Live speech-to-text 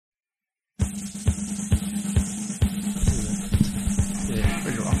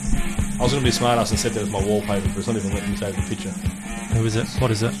I was going to be smart ass and said that was my wallpaper, but it's not even letting me take the picture. Who is it? What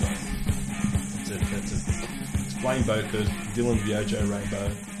is it? It's Wayne Boker, Dylan Viojo,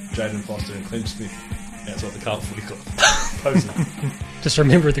 Rainbow, Jaden Foster, and Clint Smith outside the Carlton Footy Club. Posing. Just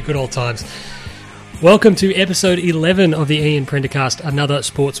remember the good old times. Welcome to episode 11 of the Ian PrenderCast, another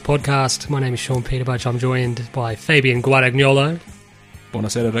sports podcast. My name is Sean Peterbach. I'm joined by Fabian Guadagnolo.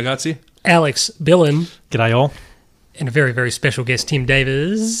 Buonasera, ragazzi. Alex Billen. G'day all. And a very, very special guest, Tim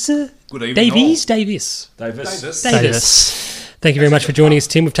Davis. Good evening. Davis. Thank you very much for joining us,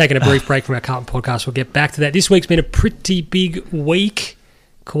 Tim. We've taken a brief break from our Carlton podcast. We'll get back to that. This week's been a pretty big week.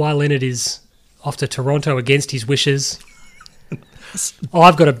 Kawhi Leonerd is off to Toronto against his wishes.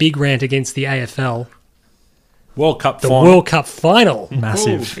 I've got a big rant against the AFL. World Cup final.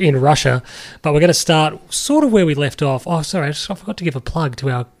 Massive. In Russia. But we're going to start sort of where we left off. Oh, sorry, I forgot to give a plug to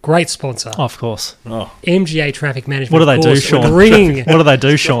our great sponsor. Oh, of course. MGA Traffic Management. What do they do, Sean? What do they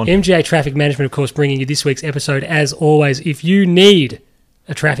do, Sean? MGA Traffic Management, of course, bringing you this week's episode. As always, if you need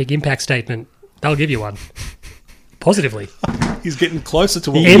a traffic impact statement, they'll give you one. Positively. He's getting closer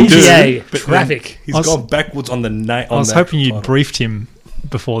to what MGA we do, Traffic. He's gone backwards on the name. I was hoping you'd briefed him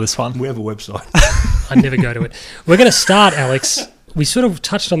before this one. We have a website. I never go to it. We're going to start, Alex. We sort of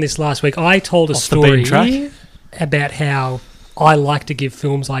touched on this last week. I told a story about how I like to give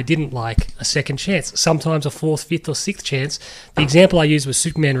films I didn't like a second chance, sometimes a fourth, fifth or sixth chance. The example I used was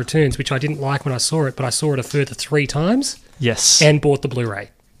Superman Returns, which I didn't like when I saw it, but I saw it a further 3 times. Yes. And bought the Blu-ray.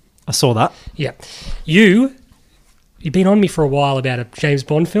 I saw that. Yeah. You've been on me for a while about a James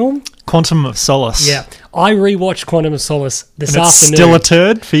Bond film. Quantum of Solace. Yeah. I rewatched Quantum of Solace this afternoon. It's still a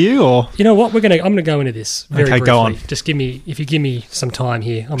turd for you, or? You know what? I'm going to go into this very briefly. Go on. Just if you give me some time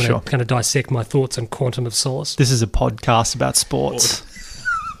here, I'm going to kind of dissect my thoughts on Quantum of Solace. This is a podcast about sports.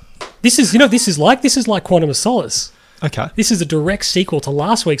 This is like Quantum of Solace. Okay. This is a direct sequel to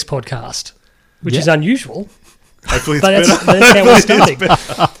last week's podcast, which is unusual. Hopefully it's but better. that's how we're starting.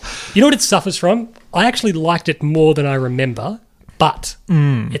 You know what it suffers from? I actually liked it more than I remember, but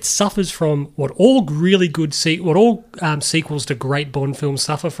it suffers from what all really good sequels to great Bond films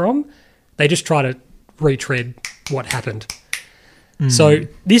suffer from. They just try to retread what happened. So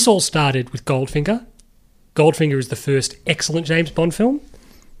this all started with Goldfinger. Goldfinger is the first excellent James Bond film.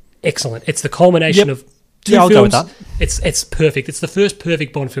 Excellent. It's the culmination of 2 films. I'll go with that. It's perfect. It's the first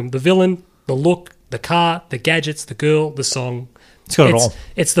perfect Bond film. The villain, the look, the car, the gadgets, the girl, the song. It's got it all.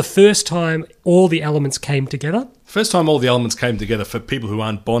 It's the first time all the elements came together. First time all the elements came together for people who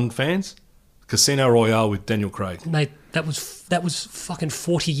aren't Bond fans. Casino Royale with Daniel Craig. Mate, that was fucking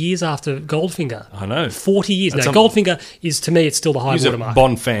 40 years after Goldfinger. I know. 40 years. Now, Goldfinger is, to me, it's still the high watermark.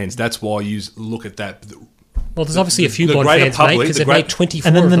 Bond fans, that's why you look at that. Well, there's obviously a few Bond fans, mate, because they've made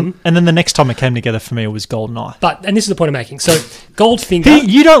 24 of them. And then the next time it came together for me was GoldenEye. And this is the point I'm making. So, Goldfinger...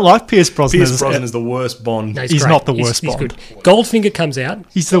 You don't like Pierce Brosnan. Pierce Brosnan is the worst Bond. No, he's not the worst Bond. Good. Goldfinger comes out.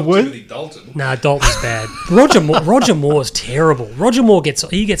 He's the worst. Nah, Dalton's bad. Roger Moore's terrible. Roger Moore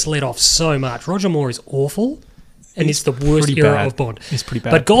gets let off so much. Roger Moore is awful, and it's the worst era of Bond. He's pretty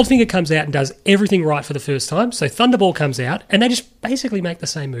bad. But Goldfinger comes out and does everything right for the first time. So Thunderball comes out, and they just basically make the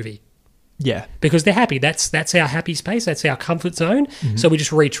same movie. Yeah. Because they're happy. That's our happy space. That's our comfort zone. Mm-hmm. So we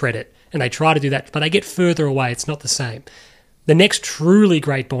just retread it. And they try to do that, but they get further away. It's not the same. The next truly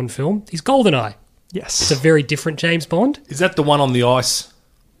great Bond film is GoldenEye. Yes. It's a very different James Bond. Is that the one on the ice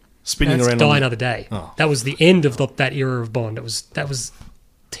spinning around? Die Another Day. Oh. That was the end of that era of Bond. That was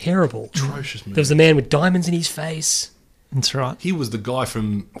terrible. Atrocious movie. There was a man with diamonds in his face. That's right. He was the guy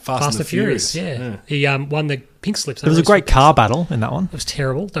from Fast and the Furious. Yeah. He won the pink slips. There was a great car battle in that one. It was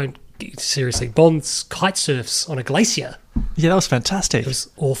terrible. Seriously, Bond's kite surfs on a glacier. Yeah, that was fantastic. It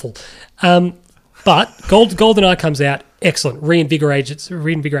was awful. But GoldenEye comes out, excellent,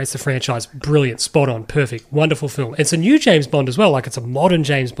 reinvigorates the franchise, brilliant, spot on, perfect, wonderful film. It's a new James Bond as well, like it's a modern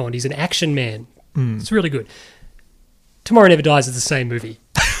James Bond. He's an action man. It's really good. Tomorrow Never Dies is the same movie.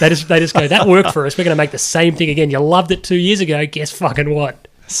 They just go, that worked for us. We're going to make the same thing again. You loved it 2 years ago. Guess fucking what?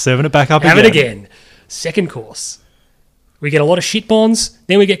 Serving it back up Have it again. Second course. We get a lot of shit Bonds,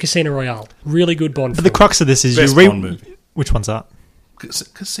 then we get Casino Royale. Really good Bond film. The crux of this is Best Bond movie. Which one's that?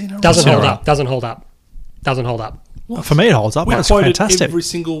 Casino Royale. Doesn't hold up. Well, for me, it holds up. We It's quote fantastic. it every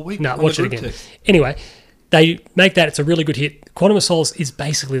single week. No, watch it again. Anyway, they make that. It's a really good hit. Quantum of Solace is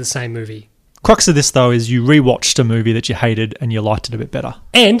basically the same movie. Crux of this, though, is you rewatched a movie that you hated and you liked it a bit better.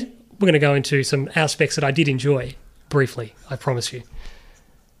 And we're going to go into some aspects that I did enjoy briefly, I promise you.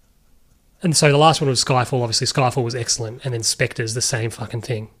 And so the last one was Skyfall. Obviously, Skyfall was excellent. And then Spectre's the same fucking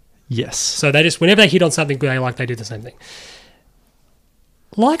thing. Yes. So they just, whenever they hit on something they do the same thing.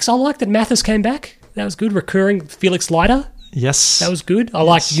 I like that Mathis came back. That was good. Recurring Felix Leiter. Yes. That was good. I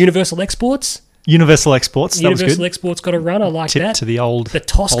liked Universal Exports. Universal Exports. That was good. Universal Exports got a run. I like Tip that. to the old The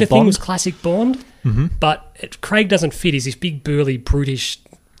Tosca old thing Bond. was classic Bond. Mm-hmm. But Craig doesn't fit. He's this big, burly, brutish,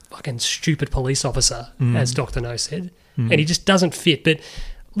 fucking stupid police officer, as Dr. No said. And he just doesn't fit. But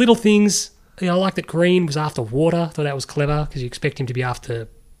little things, I like that Green was after water. I thought that was clever because you expect him to be after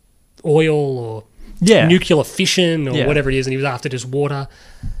oil or nuclear fission or whatever it is, and he was after just water.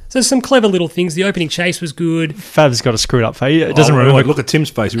 So there's some clever little things. The opening chase was good. Fav's got a screwed up face. It doesn't remember. Look at Tim's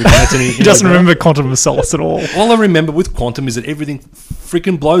face. He He doesn't remember Quantum of Solace at all. All I remember with Quantum is that everything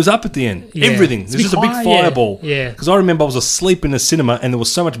freaking blows up at the end. Yeah. Everything. There's just a big fireball. Yeah. Because I remember I was asleep in the cinema and there was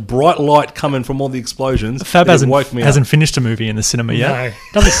so much bright light coming from all the explosions. Fab that it woke me up. hasn't finished a movie in the cinema yet.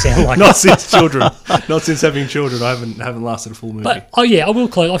 No, doesn't sound like Not since children. Not since having children. I haven't lasted a full movie. But, I will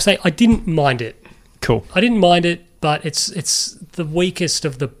close. I'll say I didn't mind it. Cool. I didn't mind it, but it's the weakest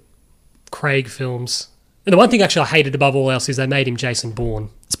of the Craig films. And the one thing actually I hated above all else is they made him Jason Bourne.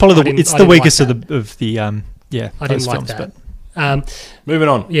 It's probably I didn't the weakest like of the I those didn't like films. that. But Moving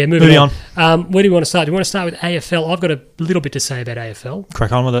on. Yeah, moving Moving on. Where do you want to start? Do you want to start with AFL? I've got a little bit to say about AFL.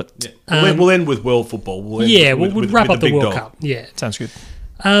 crack on with it. Yeah. We'll end with world football. We'll We'll wrap up the big World dog. Cup. Yeah. Sounds good.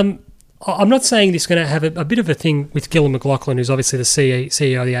 I'm not saying this is going to have a bit of a thing with Gillon McLaughlin, who's obviously the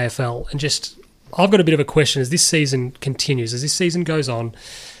CEO of the AFL, and just I've got a bit of a question as this season continues, as this season goes on.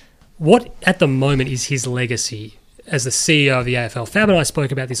 What at the moment is his legacy as the CEO of the AFL? Fab and I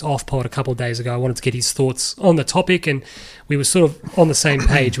spoke about this off pod a couple of days ago. I wanted to get his thoughts on the topic, and we were sort of on the same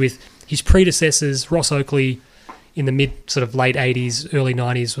page with his predecessors. Ross Oakley in the mid sort of late 80s, early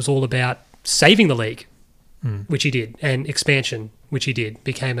 90s was all about saving the league, which he did, and expansion, which he did,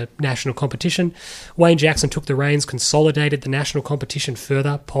 became a national competition. Wayne Jackson took the reins, consolidated the national competition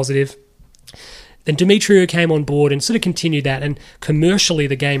further, positive. Then Demetriou came on board and sort of continued that, and commercially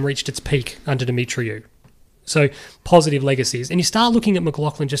the game reached its peak under Demetriou. So positive legacies. And you start looking at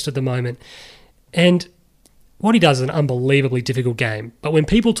McLaughlin just at the moment, and what he does is an unbelievably difficult game. But when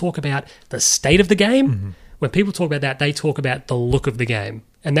people talk about the state of the game, when people talk about that, they talk about the look of the game.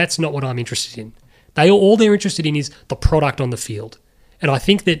 And that's not what I'm interested in. All they're interested in is the product on the field. And I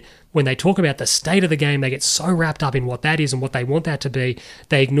think that when they talk about the state of the game, they get so wrapped up in what that is and what they want that to be,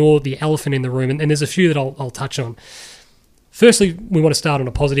 they ignore the elephant in the room. And there's a few that I'll touch on. Firstly, we want to start on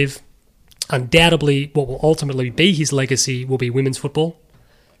a positive. Undoubtedly, what will ultimately be his legacy will be women's football.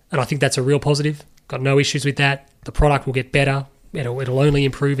 And I think that's a real positive. Got no issues with that. The product will get better. It'll only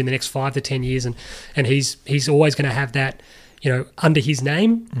improve in the next 5 to 10 years. And he's always going to have that, under his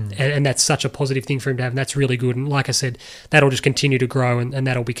name, and that's such a positive thing for him to have, and that's really good. And like I said, that'll just continue to grow, and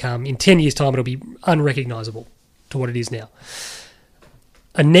that'll become, in 10 years' time, it'll be unrecognisable to what it is now.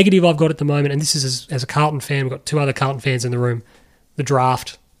 A negative I've got at the moment, and this is as a Carlton fan, we've got 2 other Carlton fans in the room, the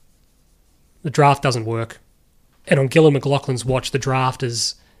draft. The draft doesn't work. And on Gillon McLaughlin's watch, the draft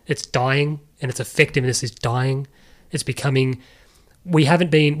it's dying, and its effectiveness is dying. It's becoming, we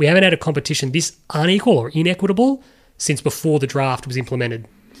haven't had a competition this unequal or inequitable since before the draft was implemented.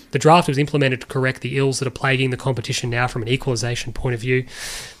 The draft was implemented to correct the ills that are plaguing the competition now from an equalisation point of view.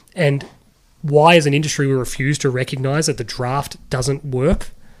 And why as an industry we refuse to recognise that the draft doesn't work,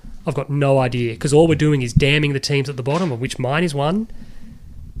 I've got no idea. Because all we're doing is damning the teams at the bottom, of which mine is one,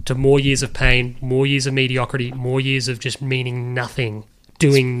 to more years of pain, more years of mediocrity, more years of just meaning nothing,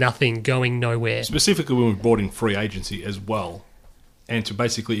 doing nothing, going nowhere. Specifically when we brought in free agency as well, and to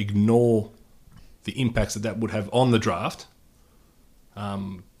basically ignore the impacts that would have on the draft.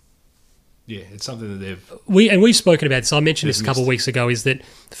 It's something that we've spoken about this. I mentioned this a couple of weeks ago. Is that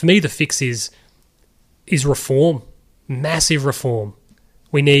for me the fix is reform, massive reform.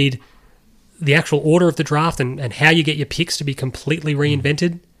 We need the actual order of the draft and how you get your picks to be completely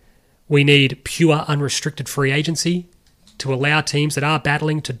reinvented. We need pure unrestricted free agency to allow teams that are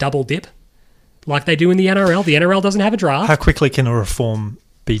battling to double dip, like they do in the NRL. The NRL doesn't have a draft. How quickly can a reform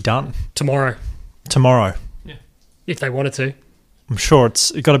be done? Tomorrow. Yeah. If they wanted to. I'm sure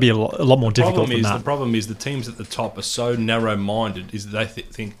it's got to be a lot more difficult than that. The problem is the teams at the top are so narrow-minded is that they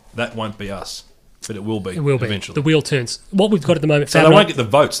think that won't be us, but it will be. It will eventually. The wheel turns. What we've got at the moment... So they won't get the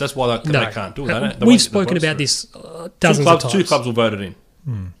votes. That's why they can't do it. We've spoken about this dozens of times. 2 clubs will vote it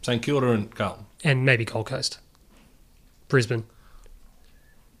in. St Kilda and Carlton. And maybe Gold Coast. Brisbane.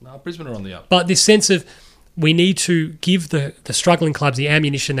 No, Brisbane are on the up. But this sense of we need to give the struggling clubs the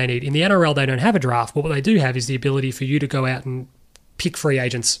ammunition they need. In the NRL, they don't have a draft, but what they do have is the ability for you to go out and pick free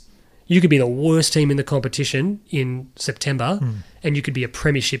agents. You could be the worst team in the competition in September, and you could be a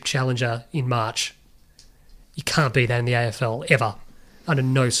premiership challenger in March. You can't be that in the AFL, ever, under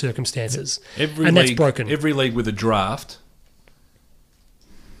no circumstances. That's broken. Every league with a draft,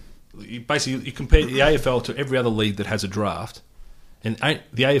 you compare the AFL to every other league that has a draft, and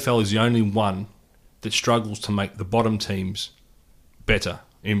the AFL is the only one that struggles to make the bottom teams better,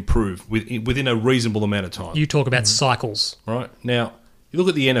 improve within a reasonable amount of time. You talk about cycles. Right? Now, you look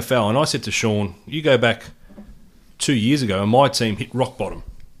at the NFL, and I said to Sean, you go back 2 years ago, and my team hit rock bottom.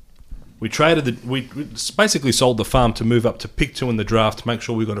 We we basically sold the farm to move up to pick 2 in the draft to make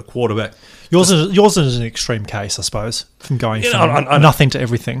sure we got a quarterback. Yours is an extreme case, I suppose, from going from I nothing to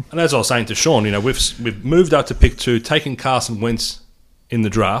everything. And as I was saying to Sean, we've moved up to pick 2, taken Carson Wentz in the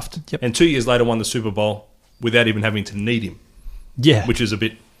draft, and 2 years later won the Super Bowl without even having to need him. Yeah. Which is a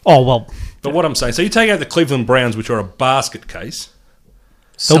bit... Oh, well... But what I'm saying, so you take out the Cleveland Browns, which are a basket case.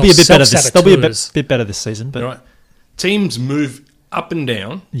 They'll be a bit better this. They'll be a bit better this season, but right. Teams move up and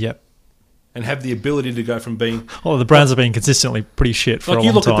down. Yep. And have the ability to go from being... Oh, the Browns have been consistently pretty shit for a long time.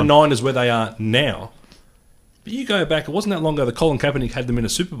 You look at the Niners where they are now, but you go back, it wasn't that long ago that Colin Kaepernick had them in a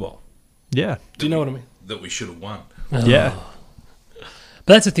Super Bowl. Yeah. Do you know what I mean? That we should have won. Yeah.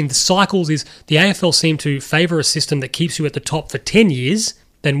 But that's the thing. The cycles is the AFL seem to favour a system that keeps you at the top for 10 years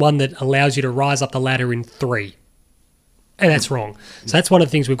than one that allows you to rise up the ladder in 3. And that's wrong. So that's one of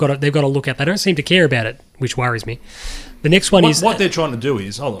the things they've got to look at. They don't seem to care about it, which worries me. The next one is... What they're trying to do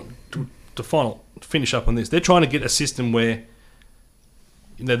is... Hold on. To finish up on this, they're trying to get a system where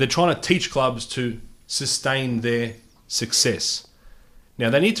they're trying to teach clubs to sustain their success. Now,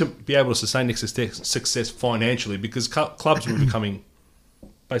 they need to be able to sustain their success financially because clubs were becoming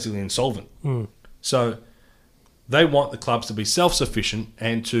basically insolvent. So they want the clubs to be self-sufficient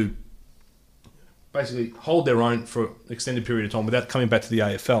and to basically hold their own for an extended period of time without coming back to the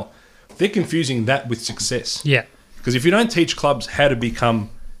AFL. They're confusing that with success. Yeah. Because if you don't teach clubs how to become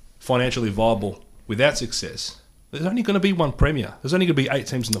financially viable without success, there's only going to be one premier. There's only going to be 8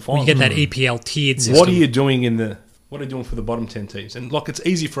 teams in the final. You get that EPL tiered system. What are you doing what are you doing for the bottom 10 teams? And it's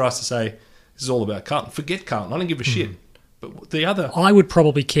easy for us to say this is all about Carlton. Forget Carlton. I don't give a shit. But the other, I would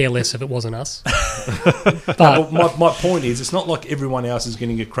probably care less if it wasn't us. but my point is, it's not like everyone else is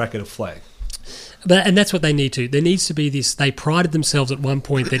getting a crack at a flag. And that's what they need to. There needs to be this. They prided themselves at one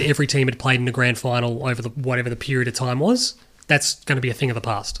point that every team had played in the grand final over whatever the period of time was. That's going to be a thing of the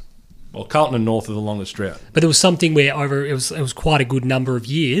past. Well, Carlton and North are the longest drought. But there was something where it was quite a good number of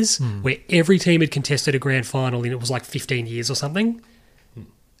years where every team had contested a grand final and it was like 15 years or something.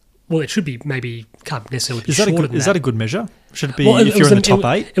 Well, it should be can't necessarily be shorter than that. Is that a good measure? Should it be if you're in the top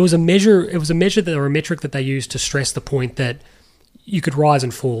 8? It was a measure or a metric that they used to stress the point that you could rise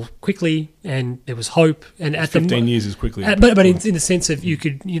and fall quickly, and there was hope. And at 15 years is quickly. But in the sense of you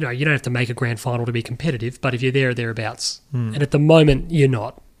could, you don't have to make a grand final to be competitive, but if you're there or thereabouts. And at the moment, you're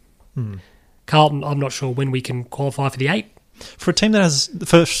not. Carlton, I'm not sure when we can qualify for the 8. For a team that has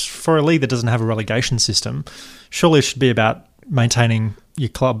for a league that doesn't have a relegation system, surely it should be about maintaining your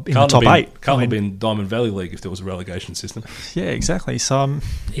club in the top 8. Carlton would be in Diamond Valley League if there was a relegation system. Yeah, exactly. So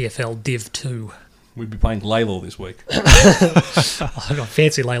EFL Div 2. We'd be playing Layla this week. I got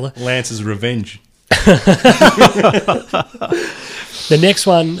fancy Layla. Lance's Revenge. The next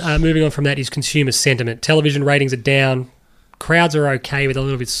one, moving on from that, is consumer sentiment. Television ratings are down. Crowds are okay with a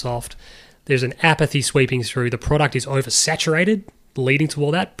little bit soft. There's an apathy sweeping through. The product is oversaturated, leading to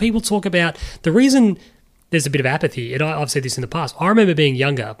all that. People talk about the reason there's a bit of apathy, and I've said this in the past. I remember being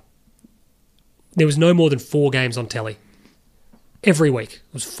younger. There was no more than 4 games on telly. Every week.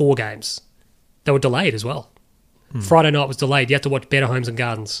 It was 4 games. They were delayed as well. Friday night was delayed. You had to watch Better Homes and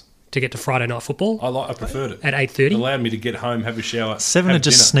Gardens to get to Friday night football. I preferred it. At 8:30. It allowed me to get home, have a shower, 7 have to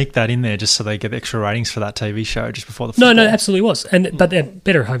just dinner. sneak that in there just so they get extra ratings for that TV show just before the No, football. absolutely was. But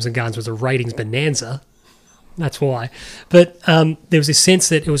Better Homes and Gardens was a ratings bonanza. That's why. But there was this sense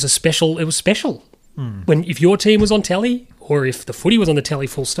that it was special. If your team was on telly or if the footy was on the telly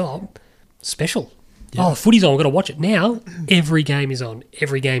full stop, special. Yeah. Oh, the footy's on, I've got to watch it. Now, every game is on.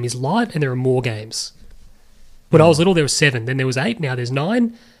 Every game is live and there are more games. When I was little, there were 7. Then there was 8. Now there's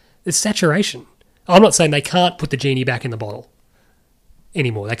 9. There's saturation. I'm not saying they can't put the genie back in the bottle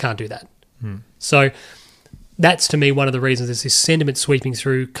anymore. They can't do that. So that's, to me, one of the reasons there's this sentiment sweeping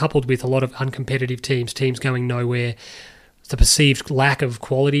through, coupled with a lot of uncompetitive teams going nowhere, the perceived lack of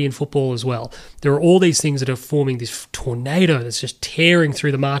quality in football as well. There are all these things that are forming this tornado that's just tearing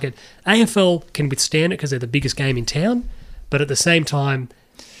through the market. AFL can withstand it because they're the biggest game in town, but at the same time,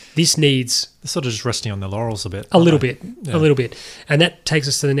 this needs... They're sort of just resting on their laurels a bit. A little bit. And that takes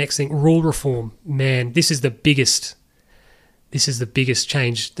us to the next thing, rule reform. Man, this is the biggest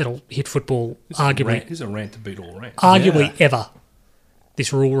change that'll hit football, arguably. Here's a rant to beat all rants. Arguably ever.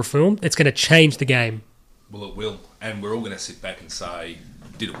 This rule reform, it's going to change the game. Well, it will, and we're all going to sit back and say,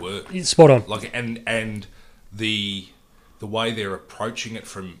 "Did it work?" It's spot on. And the the way they're approaching it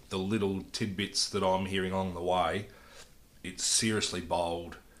from the little tidbits that I'm hearing along the way, it's seriously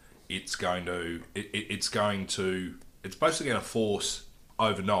bold. It's going to, it's basically going to force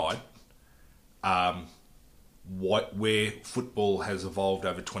overnight where football has evolved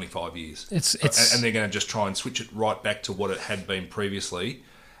over 25 years. And they're going to just try and switch it right back to what it had been previously,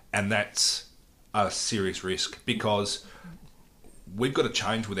 and that's a serious risk because we've got to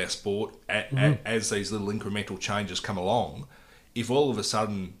change with our sport as these little incremental changes come along. If all of a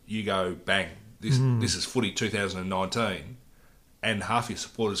sudden you go, bang, this is footy 2019, and half your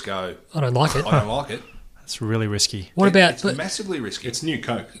supporters go, I don't like it. That's really risky. It's massively risky. It's new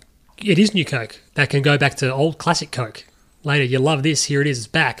Coke. It is new Coke. That can go back to old classic Coke. Later, you love this, here it is, it's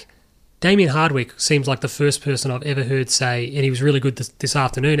back. Damien Hardwick seems like the first person I've ever heard say, and he was really good this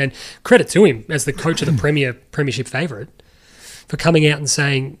afternoon, and credit to him as the coach of the premiership favourite, for coming out and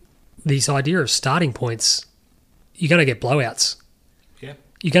saying this idea of starting points, you're going to get blowouts. Yeah.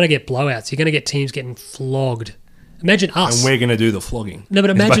 You're going to get blowouts. You're going to get teams getting flogged. Imagine us. And we're going to do the flogging. No, but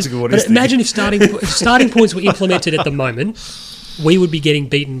imagine if starting points were implemented at the moment, we would be getting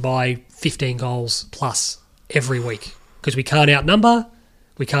beaten by 15 goals plus every week because we can't outnumber,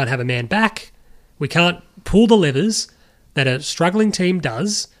 we can't have a man back, we can't pull the levers that a struggling team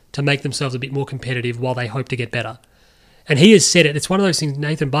does to make themselves a bit more competitive while they hope to get better. And he has said it. It's one of those things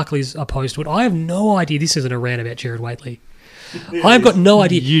Nathan Buckley's opposed to it. I have no idea. This isn't a rant about Jared Waitley. I've got no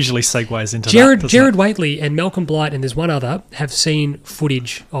idea. Usually segues into Jared Waitley and Malcolm Blight, and there's one other, have seen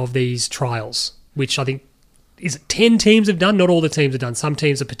footage of these trials, which I think is 10 teams have done. Not all the teams have done. Some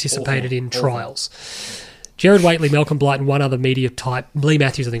teams have participated in trials. Jared Waitley, Malcolm Blight, and one other media type, Lee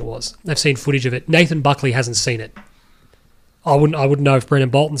Matthews, I think it was. They've seen footage of it. Nathan Buckley hasn't seen it. I wouldn't know if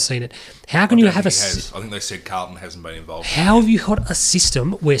Brendan Bolton's seen it. How can you have I think they said Carlton hasn't been involved. How have you got a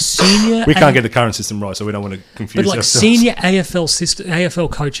system where senior... We can't get the current system right, so we don't want to confuse ourselves. Senior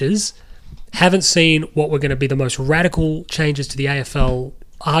AFL coaches haven't seen what were going to be the most radical changes to the AFL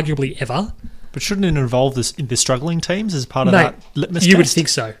arguably ever. But shouldn't it involve the struggling teams as part of that litmus You test? would think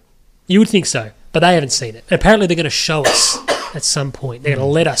so. You would think so. But they haven't seen it. Apparently they're going to show us at some point. They're going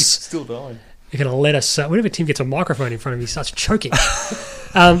to let us... Still dying. They're going to let us... whenever Tim gets a microphone in front of him, he starts choking.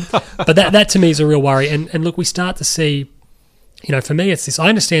 But that to me is a real worry. And look, we start to see... for me, it's this... I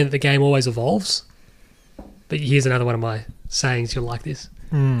understand that the game always evolves. But here's another one of my sayings. You'll like this.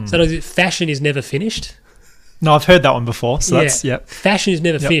 So fashion is never finished. No, I've heard that one before. So that's... Yep. Fashion is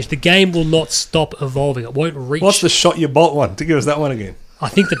never finished. The game will not stop evolving. It won't reach... What's the shot your bolt one? To give us that one again. I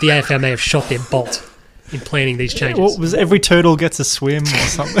think that the AFL may have shot their bolt in planning these changes. What was every turtle gets a swim or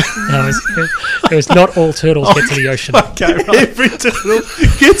something? No, it was not all turtles get to the ocean. Okay, right. Every turtle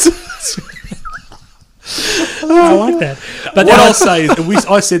gets a swim. I like that. But what I'll say is,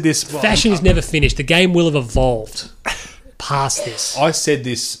 I said this... Fashion is never finished. The game will have evolved past this. I said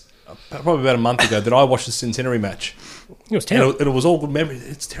this probably about a month ago that I watched the Centenary match. It was terrible. And it was all good memory.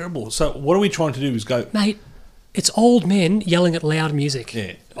 It's terrible. So what are we trying to do is go... Mate, it's old men yelling at loud music.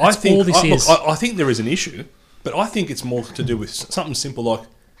 Yeah. That's all this is. Look, I think there is an issue, but I think it's more to do with something simple like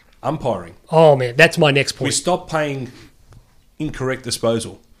umpiring. Oh, man, that's my next point. We stop paying incorrect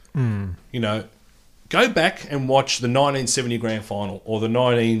disposal. Go back and watch the 1970 grand final or the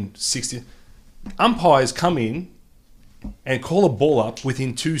 1960. Umpires come in and call a ball up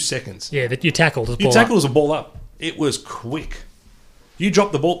within 2 seconds. Yeah, that you tackled a ball You tackled as a ball up. It was quick. You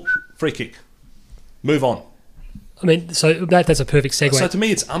drop the ball, free kick. Move on. I mean, so that's a perfect segue. So to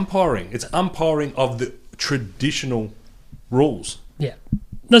me, it's umpiring. It's umpiring of the traditional rules. Yeah.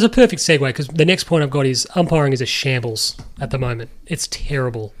 There's a perfect segue because the next point I've got is umpiring is a shambles at the moment. It's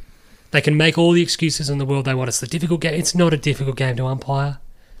terrible. They can make all the excuses in the world they want. It's the difficult game. It's not a difficult game to umpire.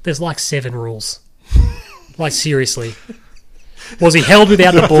 There's like 7 rules. Like, seriously. Was he held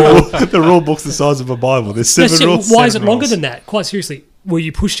without the ball? The rule book's the size of a Bible. There's 7 rules. Why is it longer than that? Quite seriously. Were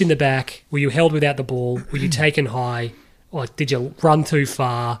you pushed in the back? Were you held without the ball? Were you taken high? Or did you run too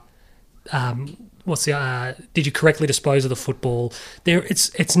far? Did you correctly dispose of the football?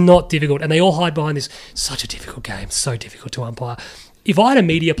 It's not difficult, and they all hide behind this. Such a difficult game, so difficult to umpire. If I had a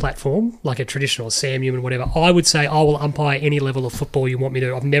media platform like a traditional Sam Newman, whatever, I would say I will umpire any level of football you want me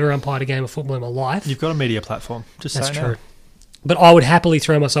to. I've never umpired a game of football in my life. You've got a media platform. That's true. But I would happily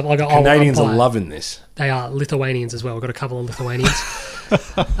throw myself. Canadians are loving this. They are. Lithuanians as well. We've got a couple of Lithuanians.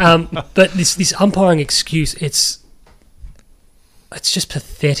 But this umpiring excuse, it's just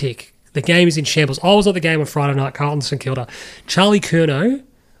pathetic. The game is in shambles. I was at the game on Friday night, Carlton St Kilda. Charlie Curnow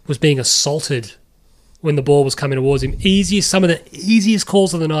was being assaulted when the ball was coming towards him. Some of the easiest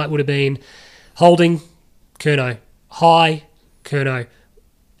calls of the night would have been holding, Curnow, high, Curnow,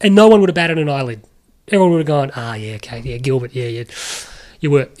 and no one would have batted an eyelid. everyone would have gone, yeah, okay, yeah, Gilbert, yeah,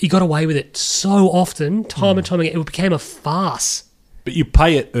 you got away with it so often, time and time again. It became a farce. But you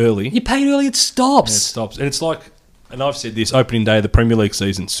pay it early. You pay it early, it stops. And it stops. And it's like, and I've said this, opening day of the Premier League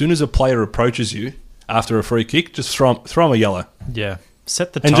season, as soon as a player approaches you after a free kick, just throw him a yellow. Yeah.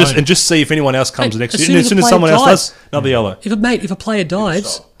 Set the tone. And just see if anyone else comes next to you. soon And as soon as someone else does, another yellow. If a player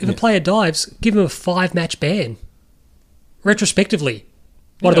dives, give him a 5-match ban. Retrospectively.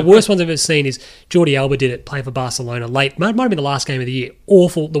 One of the worst ones I've ever seen is Jordi Alba did it, play for Barcelona late. Might have been the last game of the year.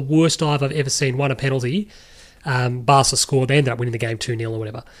 Awful. The worst dive I've ever seen. Won a penalty. Barca scored. They ended up winning the game 2-0 or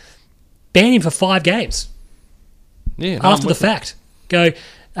whatever. Ban him for 5 games. Yeah. After the fact. Go,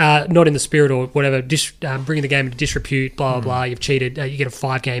 not in the spirit or whatever, bringing the game into disrepute, blah, blah, blah. You've cheated. You get a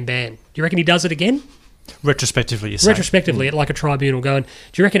 5-game ban. Do you reckon he does it again? Retrospectively, you're saying. Retrospectively, at like a tribunal going,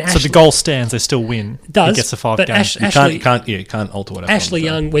 do you reckon Ashley... So the goal stands, they still win. Does. He gets the 5 but games. You can't alter what happened. Ashley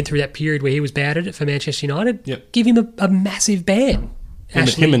Young went through that period where he was bad at it for Manchester United. Yep. Give him a massive ban.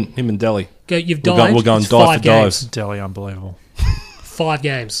 Him and Delhi. Go, you've dived. We'll go and it's dive 5 for games. dives. Delhi, unbelievable. 5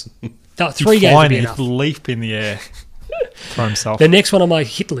 games. 3 games would be enough. Leap in the air for himself. The next one on my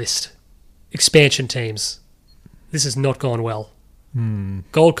hit list, expansion teams. This has not gone well.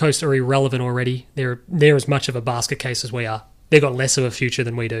 Gold Coast are irrelevant already. They're as much of a basket case as we are. They've got less of a future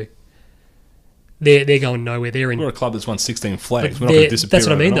than we do. They're going nowhere. We're a club that's won 16 flags. We're not going to disappear. That's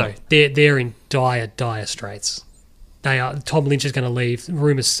what I mean, overnight. though. They're in dire straits. They are. Tom Lynch is going to leave.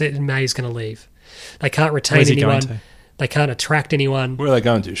 Rumours said May's going to leave. They can't retain Where's he anyone. going to? They can't attract anyone. Where are they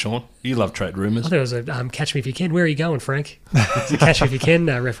going to, Sean? You love trade rumours. I thought it was a Catch Me If You Can. Where are you going, Frank? It's a Catch Me If You Can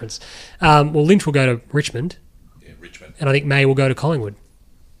reference. Well, Lynch will go to Richmond. Yeah, Richmond. And I think May will go to Collingwood.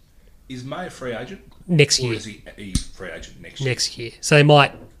 Is May a free agent? Next Or year. is he free agent next year? Next year. So they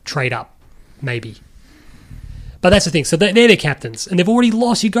might trade up, maybe. But that's the thing. So they're their captains. And they've already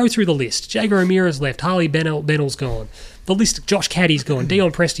lost. You go through the list. Jago Ramirez left. Harley Bennell's gone. The list, Josh Caddy's gone.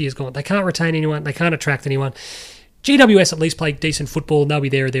 Dion Presti is gone. They can't retain anyone. They can't attract anyone. GWS at least play decent football, and they'll be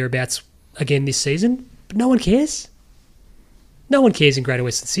there or thereabouts again this season. But no one cares. No one cares in Greater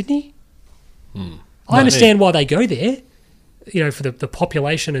Western Sydney. I understand why they go there. You know, for the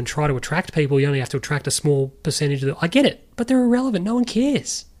population and try to attract people, you only have to attract a small percentage of them. I get it, but they're irrelevant. No one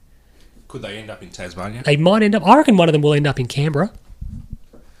cares. Could they end up in Tasmania? They might end up... I reckon one of them will end up in Canberra.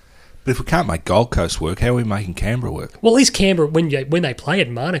 But if we can't make Gold Coast work, how are we making Canberra work? Well, at least Canberra, when they play at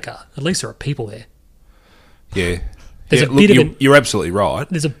Monica, at least there are people there. Yeah. There's You're absolutely right.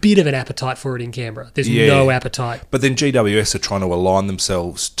 There's a bit of an appetite for it in Canberra. There's no appetite. But then GWS are trying to align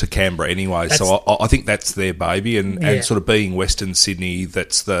themselves to Canberra anyway, so I think that's their baby, and sort of being Western Sydney,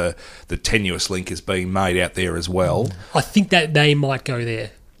 that's the tenuous link is being made out there as well. I think that they might go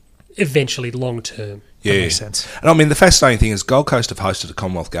there eventually, long term. Yeah. That makes sense. And I mean, the fascinating thing is Gold Coast have hosted the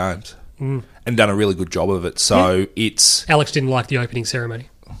Commonwealth Games and done a really good job of it, so it's... Alex didn't like the opening ceremony.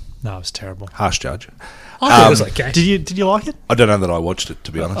 No, it was terrible. Harsh judge. I thought it was okay. Did you like it? I don't know that I watched it,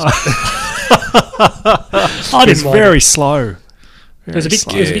 to be honest. I It's didn't very mind slow. it. It was a bit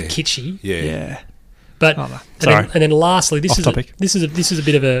slow. kitschy. Yeah. Yeah. But Oh, no. and then lastly, this Off is topic. this is a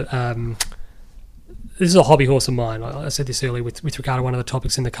bit of a this is a hobby horse of mine. I said this earlier with regard to one of the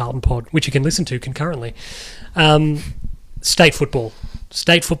topics in the Carlton pod, which you can listen to concurrently. State football,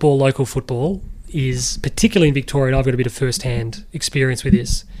 local football is, particularly in Victoria, and I've got a bit of first-hand experience with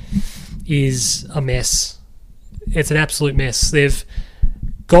this, is a mess. It's an absolute mess. They've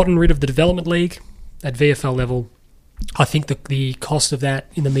gotten rid of the Development League at VFL level. I think the cost of that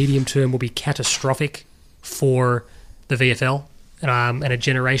in the medium term will be catastrophic for the VFL and a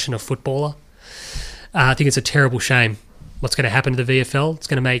generation of footballer. I think it's a terrible shame what's going to happen to the VFL. It's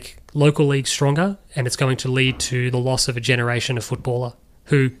going to make local leagues stronger, and it's going to lead to the loss of a generation of footballer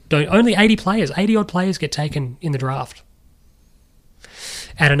who don't... Only 80-odd players get taken in the draft.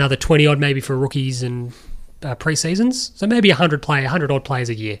 Add another 20-odd maybe for rookies and pre-seasons. So maybe 100-odd players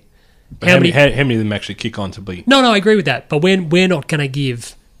a year. How many of them actually kick on to be... No, I agree with that. But we're not going to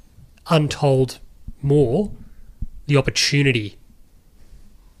give untold more the opportunity.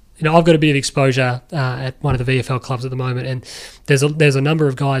 You know, I've got a bit of exposure at one of the VFL clubs at the moment, and there's a number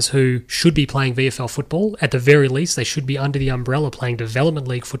of guys who should be playing VFL football. At the very least, they should be under the umbrella playing Development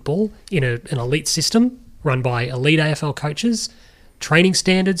League football in an elite system run by elite AFL coaches, training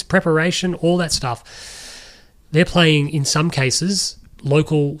standards, preparation, all that stuff. They're playing, in some cases,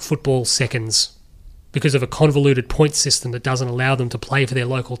 local football seconds because of a convoluted point system that doesn't allow them to play for their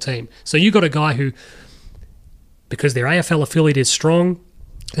local team. So you've got a guy who, because their AFL affiliate is strong,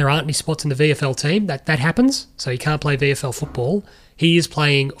 there aren't any spots in the VFL team. That happens, so he can't play VFL football. He is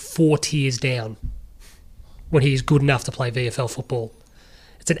playing 4 tiers down when he is good enough to play VFL football.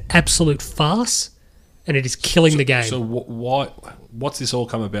 It's an absolute farce. and it is killing the game. So what's this all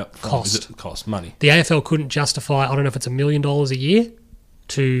come about from? Cost. Is it cost? Money? The AFL couldn't justify, I don't know if it's $1 million a year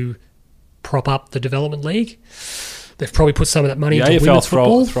to prop up the development league. They've probably put some of that money The into AFL women's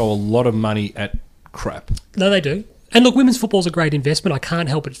football. throw a lot of money at crap. No, they do. And look, women's football's a great investment. I can't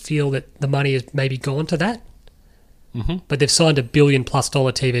help but feel that the money has maybe gone to that. Mm-hmm. But they've signed $1 billion+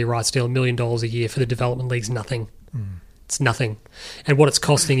 TV rights deal, $1 million a year for the development leagues. Nothing. It's nothing. And what it's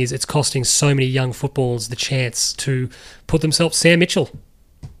costing is it's costing so many young footballers the chance to put themselves... Sam Mitchell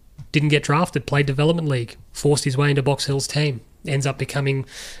didn't get drafted, played development league, forced his way into Box Hill's team, ends up becoming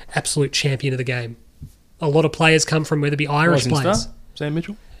absolute champion of the game. A lot of players come from whether it be Irish players. Sam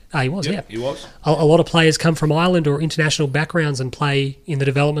Mitchell? He was, Yep, yeah. he was. A lot of players come from Ireland or international backgrounds and play in the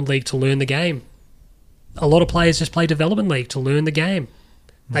development league to learn the game. A lot of players just play development league to learn the game.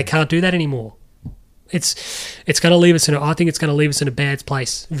 They can't do that anymore. It's going to leave us I think it's going to leave us in a bad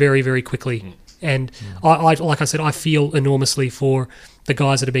place very, very quickly. And I like I said, I feel enormously for the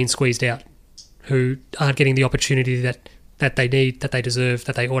guys that have been squeezed out, who aren't getting the opportunity that they need, that they deserve,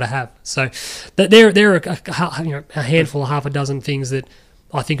 that they ought to have. So there are a handful, half a dozen things that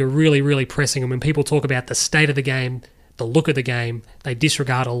I think are really, really pressing. And when people talk about the state of the game, the look of the game, they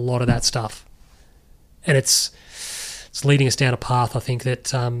disregard a lot of that stuff. And it's leading us down a path, I think,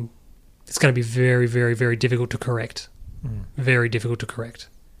 that it's going to be very, very, very difficult to correct. Very difficult to correct.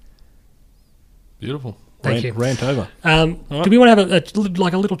 Beautiful. Thank you. Rant over. Do we want to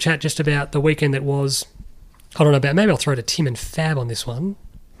have a little chat just about the weekend that was? I don't know about. Maybe I'll throw to Tim and Fab on this one.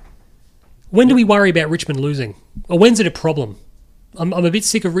 When do we worry about Richmond losing, or when's it a problem? I'm a bit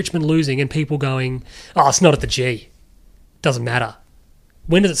sick of Richmond losing and people going, "Oh, it's not at the G. Doesn't matter."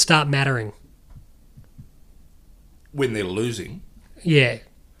 When does it start mattering? When they're losing. Yeah.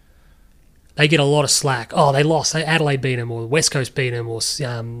 They get a lot of slack. Oh, they lost. Adelaide beat them, or West Coast beat them, or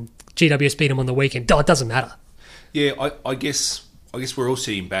GWS beat them on the weekend. Oh, it doesn't matter. Yeah, I guess we're all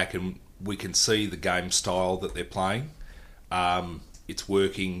sitting back and we can see the game style that they're playing. It's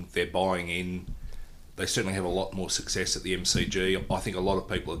working. They're buying in. They certainly have a lot more success at the MCG. I think a lot of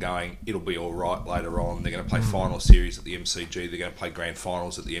people are going, it'll be all right later on. They're going to play final series at the MCG. They're going to play grand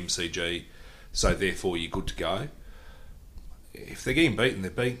finals at the MCG. So therefore, you're good to go. If they're getting beaten,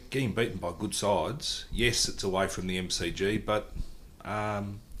 they're getting beaten by good sides. Yes, it's away from the MCG, but...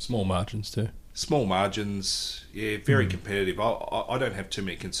 small margins too. Small margins, yeah, very competitive. I don't have too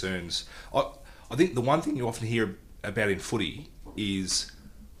many concerns. I think the one thing you often hear about in footy is,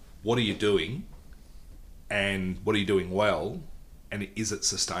 what are you doing, and what are you doing well, and is it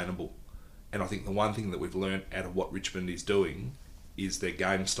sustainable? And I think the one thing that we've learnt out of what Richmond is doing is their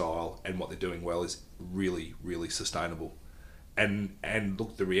game style, and what they're doing well is really, really sustainable. And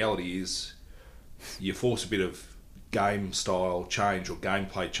look, the reality is, you force a bit of game style change or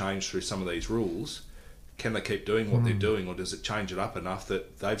gameplay change through some of these rules. Can they keep doing what they're doing, or does it change it up enough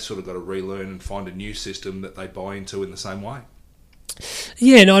that they've sort of got to relearn and find a new system that they buy into in the same way?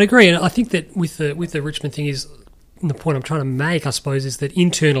 Yeah, no, I'd agree. And I think that with the Richmond thing is, the point I'm trying to make, I suppose, is that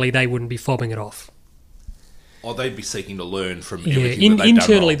internally they wouldn't be fobbing it off. Oh, they'd be seeking to learn from everything that they've done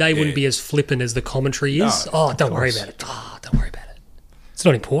internally wrong. they wouldn't be as flippant as the commentary is. No, don't worry about it. Oh, don't worry about it. It's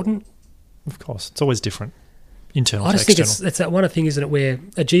not important. Of course, it's always different. Internal I just to think external. it's that one thing, isn't it, where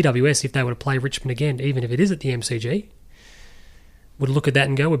a GWS, if they were to play Richmond again, even if it is at the MCG, would look at that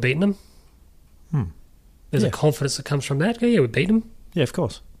and go, we're beating them. There's a confidence that comes from that. Go, yeah, we're beating them. Yeah, of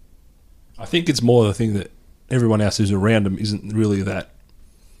course. I think it's more the thing that everyone else who's around them isn't really that.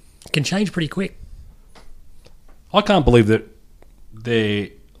 It can change pretty quick. I can't believe that they're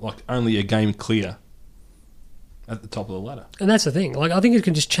like only a game clear at the top of the ladder. And that's the thing. Like, I think it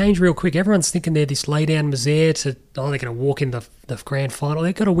can just change real quick. Everyone's thinking they're this lay-down misère to, they're going to walk in the grand final.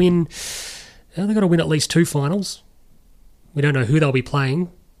 They've got to win. They've got to win at least 2 finals. We don't know who they'll be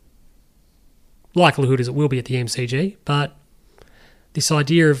playing. Likelihood is it will be at the MCG, but this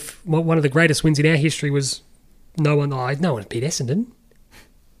idea of one of the greatest wins in our history was no one beat Essendon.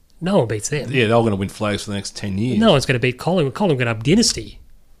 No one beats them. Yeah, they're going to win flags for the next 10 years. No one's going to beat Collingwood. Collingwood going to have dynasty.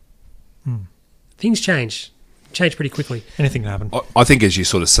 Things change pretty quickly. Anything can happen. I think, as you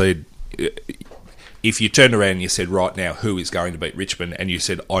sort of said, if you turned around and you said right now who is going to beat Richmond, and you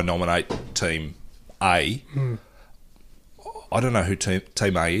said I nominate team A, I don't know who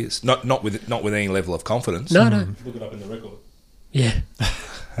team A is. Not with any level of confidence. No. Look it up in the record. Yeah.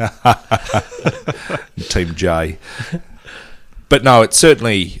 Team J. But no, it's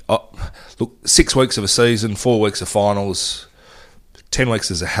certainly... look, 6 weeks of a season, 4 weeks of finals, 10 weeks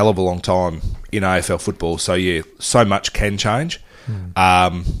is a hell of a long time in AFL football. So, yeah, so much can change.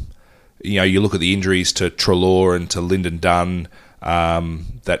 You look at the injuries to Treloar and to Lyndon Dunn.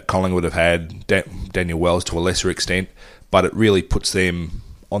 that Collingwood have had, Daniel Wells to a lesser extent, but it really puts them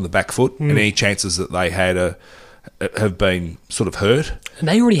on the back foot, and any chances that they had have been sort of hurt. And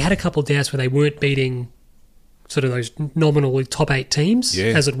they already had a couple of doubts where they weren't beating sort of those nominal top 8 teams,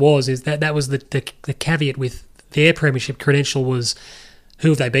 as it was. Is that was the caveat with their premiership credential was who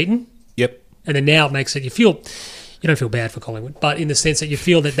have they beaten? Yep. And then now it makes it, you don't feel bad for Collingwood, but in the sense that you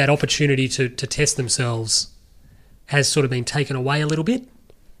feel that opportunity to test themselves has sort of been taken away a little bit,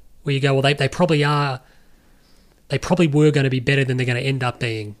 where you go, well, they probably were going to be better than they're going to end up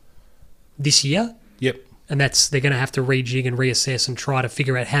being this year. Yep. And they're going to have to rejig and reassess and try to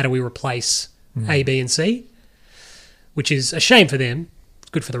figure out how do we replace A, B and C, which is a shame for them. It's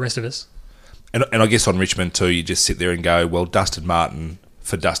good for the rest of us. And I guess on Richmond too, you just sit there and go, well, Dustin Martin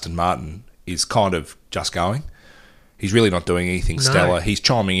is kind of just going. He's really not doing anything stellar. He's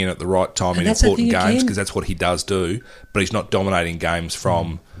chiming in at the right time in important games because that's what he does do, but he's not dominating games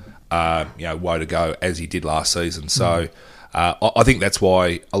from woe to go as he did last season. So I think that's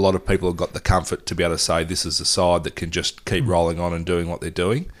why a lot of people have got the comfort to be able to say this is a side that can just keep rolling on and doing what they're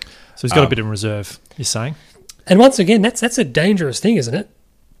doing. So he's got a bit in reserve, you're saying? And once again, that's a dangerous thing, isn't it?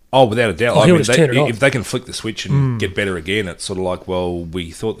 Oh, without a doubt. If they can flick the switch and get better again, it's sort of like, well,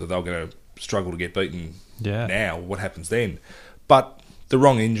 we thought that they were going to struggle to get beaten now. What happens then? But the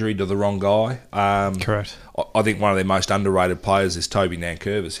wrong injury to the wrong guy. Correct. I think one of their most underrated players is Toby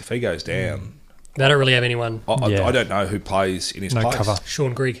Nankervis. If he goes down... They don't really have anyone. I don't know who plays in his place. Cover.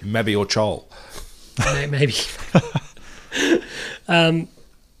 Sean Grigg. Mabby or Chol. Maybe. I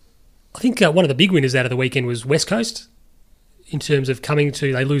think one of the big winners out of the weekend was West Coast in terms of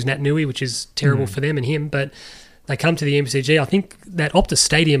they lose Nat Nui, which is terrible for them and him, but they come to the MCG. I think that Optus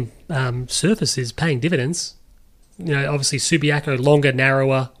Stadium surface is paying dividends. Obviously Subiaco, longer,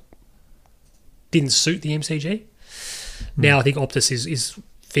 narrower, didn't suit the MCG. Now I think Optus is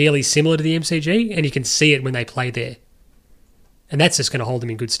fairly similar to the MCG, and you can see it when they play there. And that's just going to hold them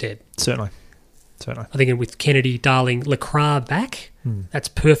in good stead. Certainly. I think with Kennedy, Darling, Lacroix back, that's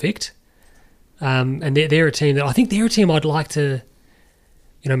perfect. And they're a team that I think they're a team I'd like to.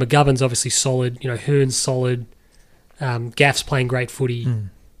 McGovern's obviously solid. Hearn's solid. Gaff's playing great footy.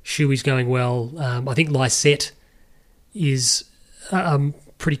 Shuey's going well. I think Lysette is a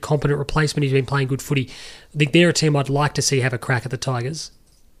pretty competent replacement. He's been playing good footy. I think they're a team I'd like to see have a crack at the Tigers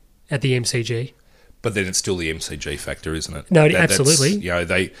at the MCG. But then it's still the MCG factor, isn't it? No, absolutely.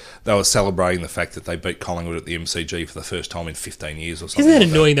 They were celebrating the fact that they beat Collingwood at the MCG for the first time in 15 years or something. Isn't that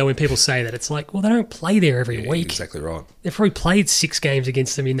annoying, though, when people say that? It's like, well, they don't play there every week. Exactly right. They've probably played 6 games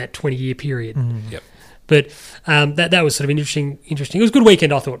against them in that 20-year period. Yep. But that was sort of interesting. It was a good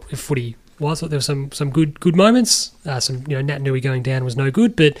weekend, I thought, if footy was. I thought there were some good moments. Nat Nui going down was no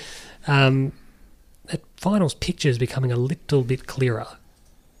good, but that finals picture is becoming a little bit clearer,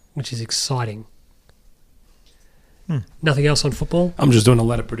 which is exciting. Nothing else on football? I'm just doing a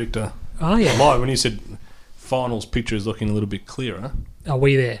ladder predictor. Oh, yeah. Live, when you said finals picture is looking a little bit clearer. Are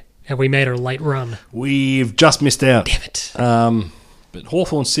we there? Have we made a late run? We've just missed out. Damn it. But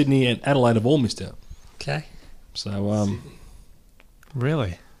Hawthorn, Sydney and Adelaide have all missed out. Okay. So,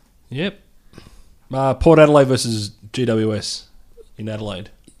 really? Yep. Port Adelaide versus GWS in Adelaide.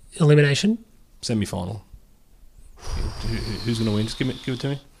 Elimination? Semi-final. Who's going to win? Just give it to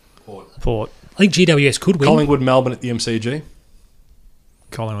me. Port. I think GWS could win. Collingwood, Melbourne at the MCG.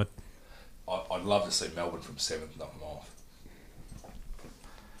 Collingwood. I'd love to see Melbourne from 7th knock them off.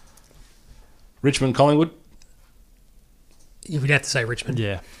 Richmond, Collingwood. We'd have to say Richmond.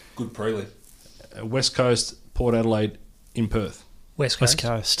 Yeah. Good prelim. West Coast, Port Adelaide in Perth. West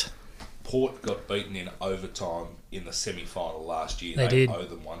Coast. Port got beaten in overtime in the semi-final last year. They did. Owe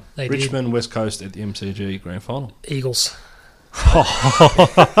them one. Richmond, did. West Coast at the MCG Grand Final. Eagles. They're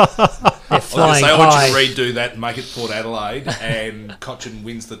flying high. I want you to redo that and make it Port Adelaide, and Cochin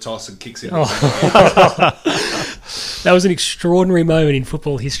wins the toss and kicks it. That was an extraordinary moment in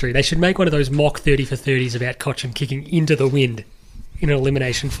football history. They should make one of those mock 30 for 30s about Cochin kicking into the wind in an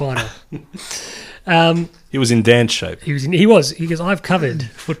elimination final. He was in dance shape. He was. He goes, I've covered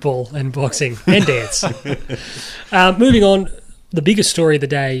football and boxing and dance. Moving on, the biggest story of the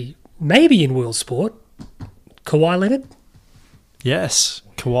day, maybe in world sport, Kawhi Leonard. Yes,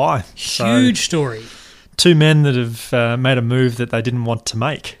 Kawhi. Huge story. 2 men that have made a move that they didn't want to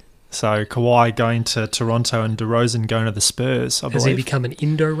make. So Kawhi going to Toronto and DeRozan going to the Spurs, I believe. Has he become an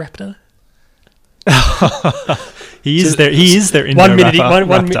Indo-Raptor? He is their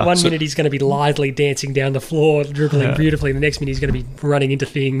Indo-Raptor. One minute he's going to be lithely dancing down the floor, dribbling beautifully. The next minute he's going to be running into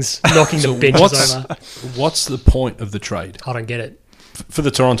things, knocking the benches over. What's the point of the trade? I don't get it. For the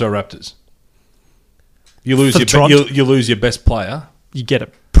Toronto Raptors? You lose you lose your best player. You get a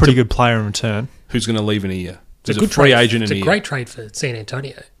pretty good player in return. Who's going to leave in a year? It's There's a free agent in a year. It's a great trade for San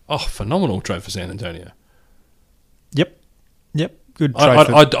Antonio. Oh, phenomenal trade for San Antonio. Yep. Good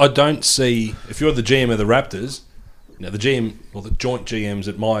trade. I don't see, if you're the GM of the Raptors, the GM or the joint GMs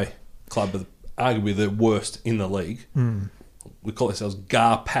at my club are arguably the worst in the league. We call ourselves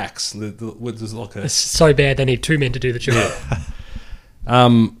Gar Packs. It's so bad they need two men to do the job.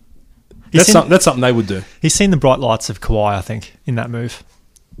 That's something they would do. He's seen the bright lights of Kawhi, I think, in that move.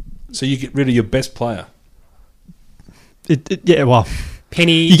 So you get rid of your best player.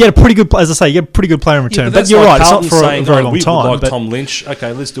 Penny. You get a pretty good, as I say, you get a pretty good player in return. But you're right, Carlton it's not for a very long time. We would like Tom Lynch.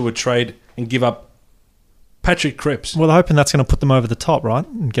 Okay, let's do a trade and give up Patrick Cripps. Well, they're hoping that's going to put them over the top, right?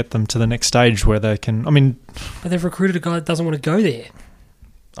 And get them to the next stage where they can, But they've recruited a guy that doesn't want to go there.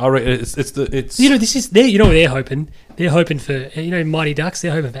 This is what they're hoping. They're hoping for, Mighty Ducks,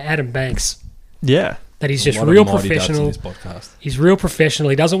 they're hoping for Adam Banks. Yeah. That he's just real professional. He's real professional.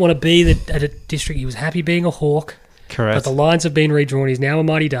 He doesn't want to be at a district. He was happy being a Hawk. Correct. But the lines have been redrawn. He's now a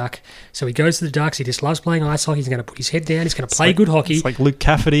Mighty Duck. So he goes to the Ducks. He just loves playing ice hockey. He's going to put his head down. He's going to play good hockey. It's like Luke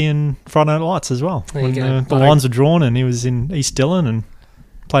Cafferty in Friday Night Lights as well. There you go. The lines were drawn and he was in East Dillon and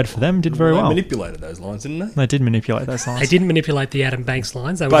played for them, did very well. They manipulated those lines, didn't they? They did manipulate those lines. They didn't manipulate the Adam Banks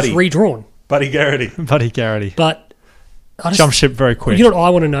lines. They were just redrawn. Buddy Garrity. But jump ship very quick. You know what I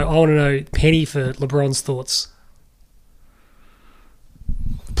want to know? I want to know Penny for LeBron's thoughts.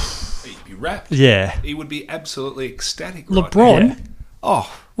 He'd be wrapped. Yeah. He would be absolutely ecstatic. LeBron? Right now.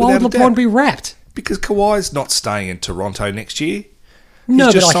 Why would LeBron be wrapped? Because Kawhi's not staying in Toronto next year. No,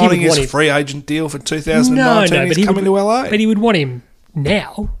 he's just but signing his free agent deal for 2019. He's coming to LA. But he would want him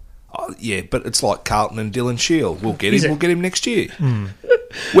now. Oh, yeah, but it's like Carlton and Dylan Shield. We'll get him. We'll get him next year.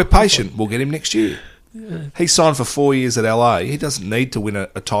 We're patient. We'll get him next year. He signed for 4 years at LA. He doesn't need to win a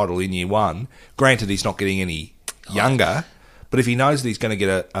title in year one. Granted, he's not getting any younger, but if he knows that he's going to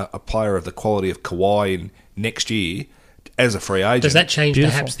get a player of the quality of Kawhi in next year as a free agent... Does that change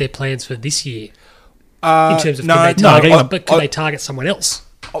perhaps their plans for this year? In terms of could they target someone else?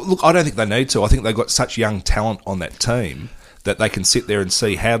 Look, I don't think they need to. I think they've got such young talent on that team that they can sit there and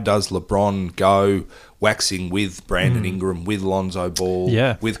see how does LeBron go waxing with Brandon Ingram, with Lonzo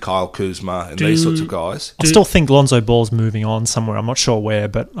Ball, with Kyle Kuzma, and these sorts of guys. I still think Lonzo Ball's moving on somewhere. I'm not sure where,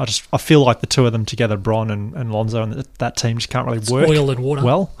 but I feel like the two of them together, Bron and Lonzo, and that team just can't really work oil and water.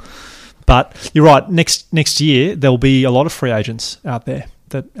 Well. But you're right, next year there'll be a lot of free agents out there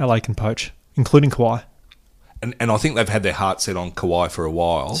that LA can poach, including Kawhi. And I think they've had their heart set on Kawhi for a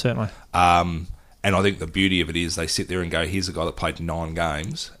while. Certainly. And I think the beauty of it is they sit there and go, here's a guy that played 9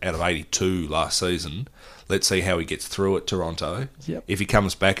 games out of 82 last season. Let's see how he gets through at Toronto. Yep. If he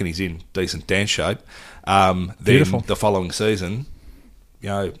comes back and he's in decent dance shape, then the following season,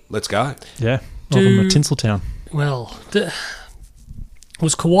 let's go. Yeah. Welcome to Tinseltown. Well,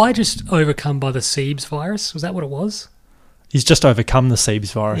 was Kawhi just overcome by the Siebes virus? Was that what it was? He's just overcome the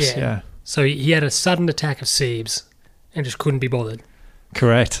Siebes virus, yeah. So he had a sudden attack of Siebes and just couldn't be bothered.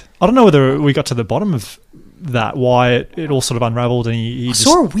 Correct. I don't know whether we got to the bottom of that, why it all sort of unravelled. And I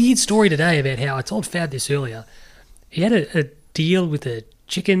saw a weird story today about how, I told Fad this earlier, he had a deal with a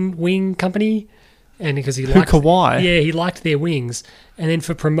chicken wing company, and because he liked Kawhi? Yeah, he liked their wings. And then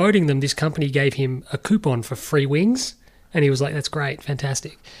for promoting them, this company gave him a coupon for free wings, and he was like, that's great,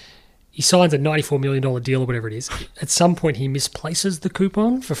 fantastic. He signs a $94 million deal or whatever it is. At some point, he misplaces the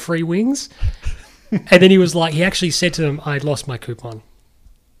coupon for free wings. And then he was like, he actually said to them, I'd lost my coupon.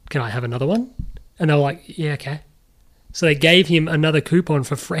 Can I have another one? And they were like, yeah, okay. So they gave him another coupon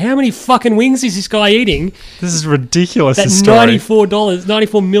for free. How many fucking wings is this guy eating? This is ridiculous. That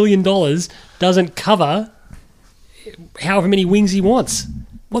 $94 million doesn't cover however many wings he wants.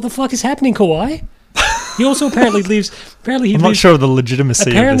 What the fuck is happening, Kawhi? He also apparently lives... I'm not sure of the legitimacy of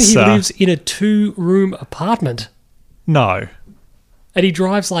this. Apparently he lives in a 2-room apartment. No. And he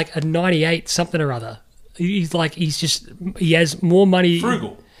drives like a 98 something or other. He has more money...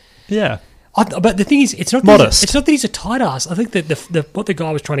 Frugal. Yeah. But the thing is, it's not modest. It's not that he's a tight ass. I think that what the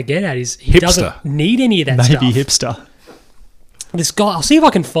guy was trying to get at is he doesn't need any of that stuff. Maybe hipster. This guy, I'll see if I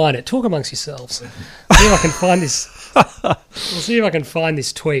can find it. Talk amongst yourselves. See if I can find this. I'll see if I can find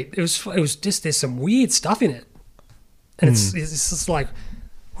this tweet. It was just, there's some weird stuff in it, and it's just like,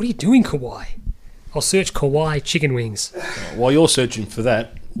 what are you doing, Kawhi? I'll search Kawhi chicken wings. While you're searching for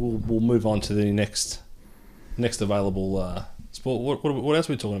that, we'll move on to the next available sport. What else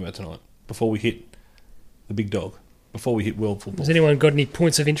are we talking about tonight? Before we hit the big dog, before we hit world football. Has anyone got any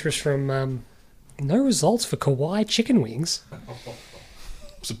points of interest from? No results for Kawhi chicken wings. I'm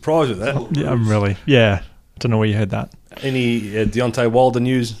surprised with that. Yeah, I'm really. Yeah, don't know where you heard that. Any Deontay Wilder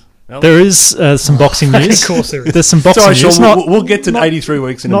news There is some boxing news. Of course there is. There's some boxing Sorry, news. Sean, we'll get to 83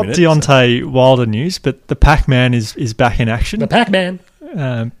 weeks in a not minute. Deontay Wilder news, but the Pac-Man is back in action. The Pac-Man.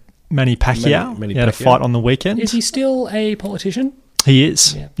 Manny Pacquiao. Manny He had a Pacquiao. fight on the weekend. Is he still a politician? He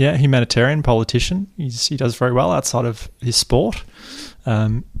is. Yeah. Yeah, humanitarian politician. He does very well outside of his sport.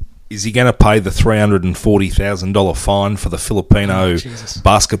 Is he going to pay the $340,000 fine for the Filipino Jesus.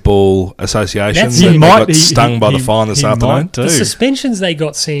 Basketball Association? That's- That He they might- got stung by the fine this afternoon. Might do. The suspensions they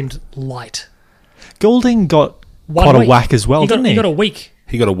got seemed light. Goulding got 1 quite a week. whack as well, didn't he? He got a week.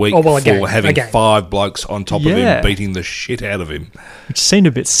 He got a week Oh, well, a for game. having A game. 5 blokes on top of Yeah. him, beating the shit out of him. Which seemed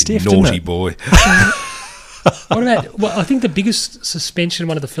a bit stiff, Naughty didn't it? boy. What about? Well, I think the biggest suspension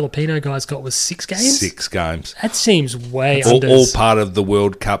one of the Filipino guys got was 6 games. 6 games. That seems way All under. part of the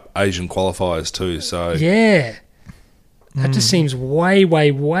World Cup Asian qualifiers too. So Yeah, that just seems way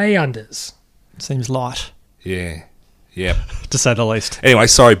unders. Seems light, yeah. to say the least. Anyway,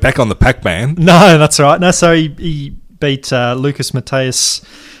 sorry. Back on the Pac-Man. No, that's all right. No, so he beat Lucas Mateus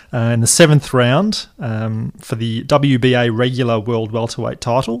in the 7th round for the WBA regular world welterweight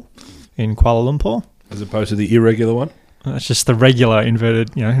title in Kuala Lumpur. As opposed to the irregular one. It's just the regular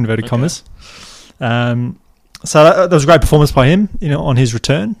inverted commas. So that was a great performance by him, on his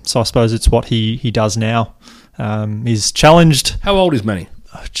return. So I suppose it's what he does now. He's challenged. How old is Manny?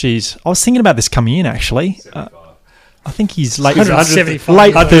 Oh, geez, I was thinking about this coming in actually. I think he's late 175.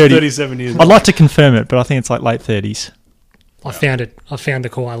 late 30s. 37 years. I'd like to confirm it, but I think it's like late 30s. I found it. I found the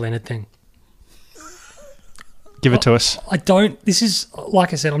Kawhi Leonard thing. Give it to us. I don't. This is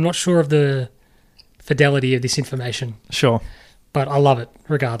like I said. I'm not sure of the fidelity of this information, Sure. but I love it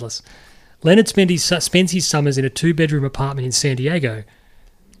regardless. Leonard spends his summers in a 2-bedroom apartment in San Diego.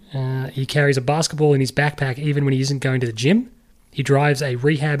 He carries a basketball in his backpack even when he isn't going to the gym. He drives a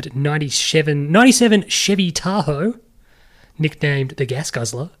rehabbed 97 Chevy Tahoe, nicknamed the Gas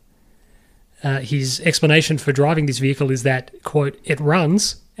Guzzler. His explanation for driving this vehicle is that, quote, it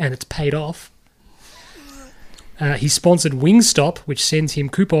runs and it's paid off. He sponsored Wingstop, which sends him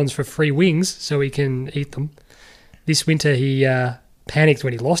coupons for free wings so he can eat them. This winter he panicked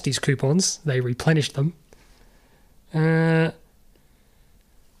when he lost his coupons. They replenished them.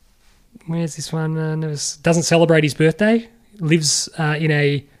 Where's this one? Doesn't celebrate his birthday. Lives in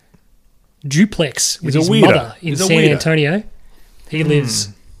a duplex with He's a his weirdo. mother in He's a San weirdo. Antonio. He lives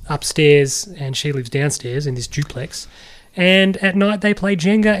upstairs and she lives downstairs in this duplex. And at night they play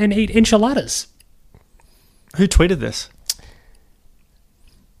Jenga and eat enchiladas. Who tweeted this?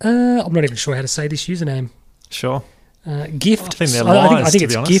 I'm not even sure how to say this username. Sure. Gift. I think they're I lies, think to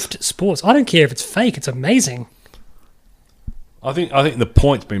it's be honest. Gift Sports. I don't care if it's fake. It's amazing. I think the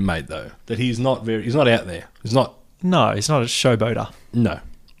point's been made though that he's not out there. He's not. No, he's not a showboater. No,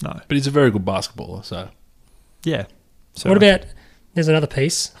 No. but he's a very good basketballer. So Yeah. So What about? There's another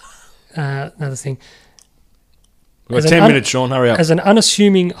piece. Another thing. we've got As 10 an minutes, Sean. Hurry up. As an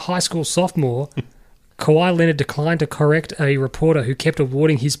unassuming high school sophomore, Kawhi Leonard declined to correct a reporter who kept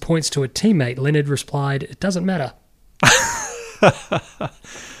awarding his points to a teammate. Leonard replied, "It doesn't matter."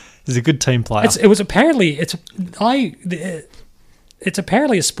 he's a good team player? It's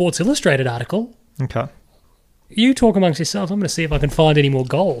apparently a Sports Illustrated article. Okay. You talk amongst yourselves. I'm going to see if I can find any more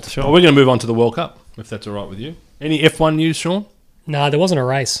gold. Sure. Well, we're going to move on to the World Cup, if that's all right with you. Any F1 news, Sean? No, there wasn't a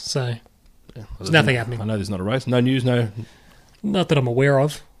race, so there's nothing happening. I know there's not a race. No news, Not that I'm aware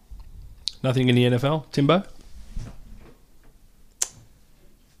of. nothing in the NFL. Timbo?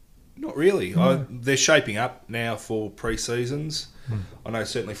 Not really. They're shaping up now for pre-seasons. I know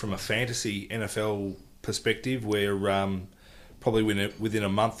certainly from a fantasy NFL perspective, we're probably within a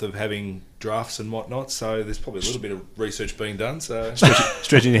month of having drafts and whatnot, so there's probably a little bit of research being done. So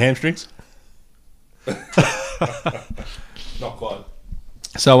Stretching your hamstrings? not quite.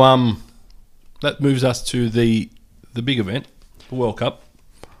 So that moves us to the big event, the World Cup.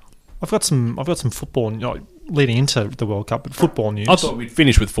 I've got some football leading into the World Cup, but football news. I thought we'd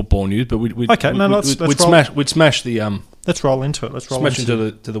finish with football news, but we'd Okay, no, let's smash the Let's roll into it. Let's roll smash into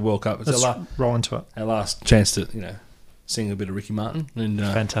into the World Cup. It's Let's our roll into it. last chance to sing a bit of Ricky Martin and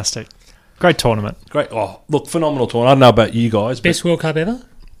Fantastic. Great tournament. great. Oh, look, phenomenal tournament. I don't know about you guys, but Best World Cup ever?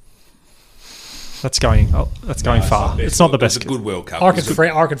 That's going far. It's not the best. It's a good World Cup. I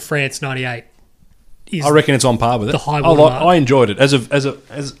reckon France '98 is I reckon it's on par with it. the high watermark. I enjoyed it as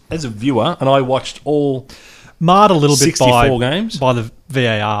a viewer, and I watched all. Marred a little bit 64 games? by the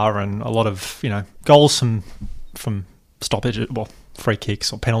VAR and a lot of goals from stoppage, well, free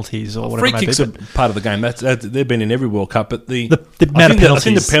kicks or penalties or whatever. Free kicks it are may be. part of the game. They've been in every World Cup, but the amount of I think the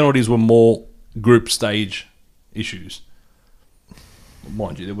penalties. penalties were more group stage issues.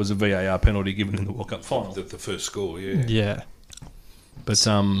 Mind you, there was a VAR penalty given in the World Cup final. The first score, yeah. Yeah. But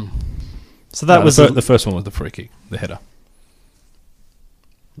So that was the first one was the free kick, the header.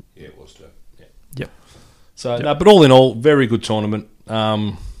 Yeah, it was too. Yeah. Yep. So, no, but all in all, very good tournament.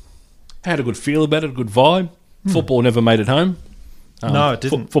 Had a good feel about it, a good vibe. Football never made it home. No, it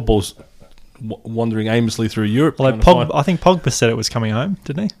didn't. Football's wandering aimlessly through Europe. Well, I think Pogba said it was coming home,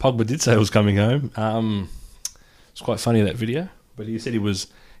 didn't he? Pogba did say it was coming home. It's quite funny, that video, but he said it was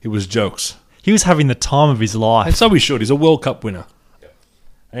jokes. He was having the time of his life. And so he should. He's a World Cup winner. Yep.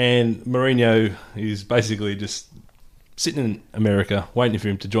 And Mourinho is basically just sitting in America, waiting for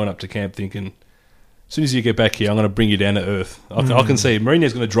him to join up to camp, thinking, as soon as you get back here, I'm going to bring you down to earth. I can see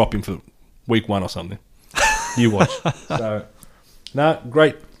Mourinho's going to drop him for week 1 or something. You watch. So, no,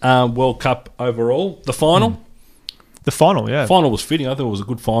 great World Cup overall. The final? The final, yeah. Final was fitting. I thought it was a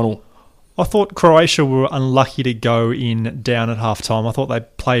good final. I thought Croatia were unlucky to go in down at half-time. I thought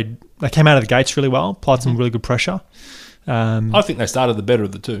they came out of the gates really well, applied some really good pressure. I think they started the better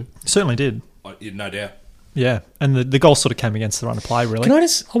of the two. Certainly did. No doubt. Yeah, and the goal sort of came against the run of play, really. I want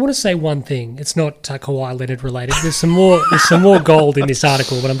to say one thing. It's not Kawhi Leonard related. There's some more gold in this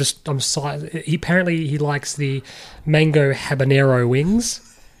article, but apparently he likes the mango habanero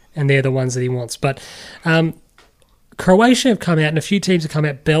wings, and they're the ones that he wants. But Croatia have come out, and a few teams have come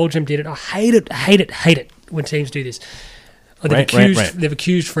out. Belgium did it. I hate it when teams do this. They've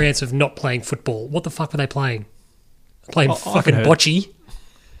accused France of not playing football. What the fuck were they playing? Playing fucking bocce.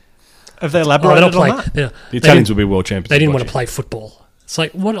 Have they elaborated on that? The Italians will be world champions. They didn't want to play football. It's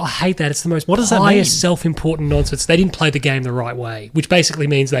like, I hate that. It's the most pious, self-important nonsense. They didn't play the game the right way, which basically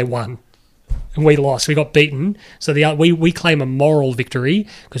means they won. And we lost. We got beaten. So we claim a moral victory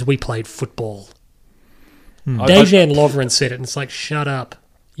because we played football. Dejan Lovren said it, and it's like, shut up,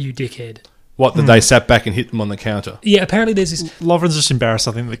 you dickhead. What, that they sat back and hit them on the counter? Yeah, apparently there's this... Lovren's just embarrassed,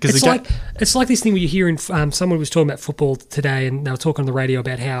 I think. Because it's like this thing where you hear someone was talking about football today, and they were talking on the radio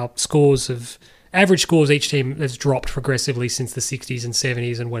about how average scores each team has dropped progressively since the 60s and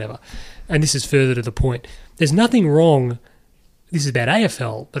 70s and whatever. And this is further to the point. There's nothing wrong... This is about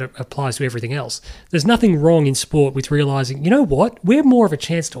AFL, but it applies to everything else. There's nothing wrong in sport with realising, you know what? We're more of a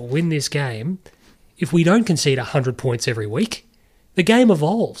chance to win this game if we don't concede 100 points every week. The game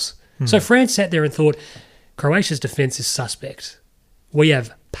evolves. So France sat there and thought, Croatia's defence is suspect. We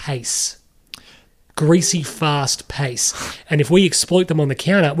have pace. Greasy, fast pace. And if we exploit them on the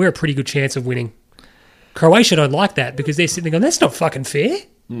counter, we're a pretty good chance of winning. Croatia don't like that because they're sitting there going, that's not fucking fair.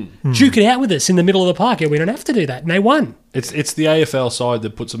 Duke it out with us in the middle of the park. Yeah, we don't have to do that. And they won. It's the AFL side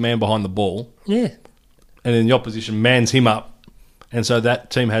that puts a man behind the ball. Yeah. And then the opposition mans him up. And so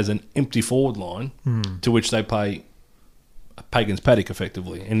that team has an empty forward line to which they play a pagan's paddock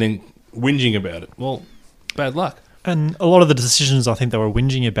effectively, and then whinging about it. Well, bad luck. And a lot of the decisions I think they were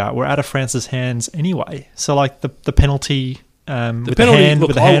whinging about were out of France's hands anyway. So like the penalty, I wouldn't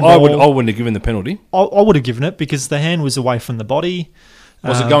have given the penalty. I would have given it because the hand was away from the body.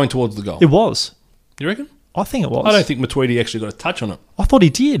 Was it going towards the goal? It was. You reckon? I think it was. I don't think Matuidi actually got a touch on it. I thought he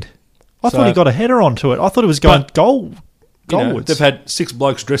did. I thought he got a header onto it. I thought it was going goalwards. They've had 6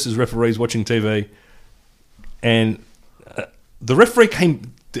 blokes dressed as referees watching TV, and the referee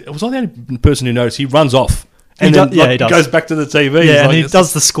came. Was I the only person who noticed? He runs off and he goes back to the TV. Yeah, and he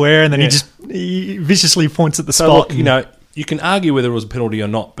does the square, and then he viciously points at the spot. Look, you can argue whether it was a penalty or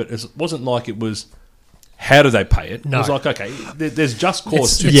not, but it wasn't like it was. How do they pay it? No. It was like, okay, there's just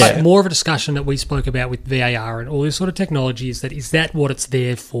cause. It's like more of a discussion that we spoke about with VAR and all this sort of technology. Is that what it's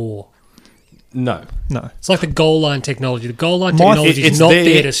there for? No. It's like the goal line technology. The goal line technology is not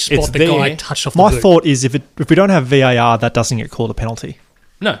there to spot the guy touched off the boot. My thought is if we don't have VAR, that doesn't get called a penalty.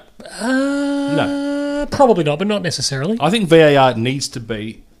 No. No. Probably not, but not necessarily. I think VAR needs to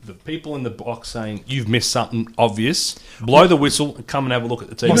be the people in the box saying, you've missed something obvious, blow the whistle and come and have a look at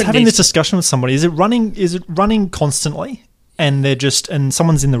the TV. I was having this discussion with somebody. Is it running constantly? And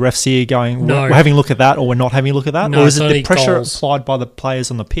someone's in the ref's ear going, we're having a look at that, or we're not having a look at that? No, or is it the pressure goals applied by the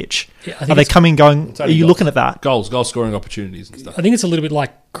players on the pitch? Yeah, are they coming going, are you looking at that? Goal scoring opportunities and stuff. I think it's a little bit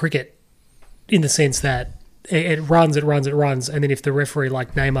like cricket in the sense that it runs, and then if the referee,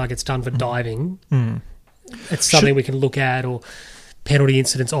 like Neymar, gets done for diving, it's something we can look at, or penalty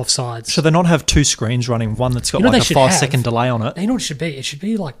incidents, offsides. Should they not have 2 screens running, one that's got like a 5-second delay on it? You know what it should be? It should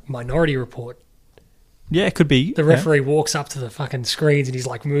be like Minority Report. Yeah, it could be. The referee walks up to the fucking screens and he's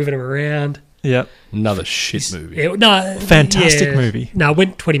like moving them around. Yeah. Another shit movie. Fantastic movie. No, it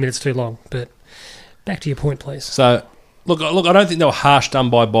went 20 minutes too long, but back to your point, please. So, look, I don't think they were harsh done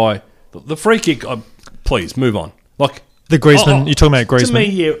by the free kick. Please, move on. Like the Griezmann, you're talking about Griezmann. To me,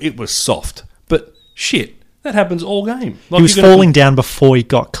 yeah, it was soft, but shit, that happens all game. Like, he was falling down before he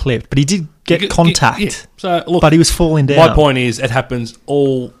got clipped, but he did get contact. Yeah. So look, but he was falling down. My point is, it happens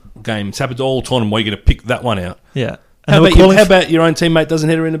all games. It happens all tournament where you're going to pick that one out. Yeah. How about your own teammate doesn't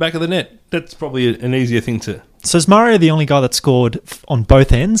hit her in the back of the net? That's probably an easier thing to... So is Mario the only guy that scored on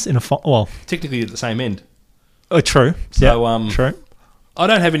both ends in a... Well, technically at the same end. Oh, true. So, true. I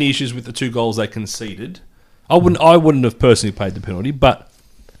don't have any issues with the 2 goals they conceded. I wouldn't have personally paid the penalty, but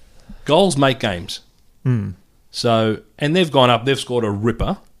goals make games. So, and they've gone up. They've scored a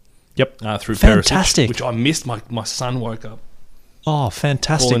ripper. Yep. Through fantastic, Perisic, which I missed. My son woke up. Oh,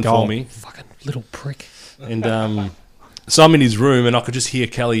 fantastic calling goal for me. Fucking little prick. And so I'm in his room, and I could just hear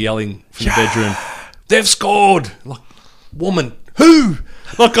Kelly yelling from the bedroom, "They've scored!" Like, woman, who?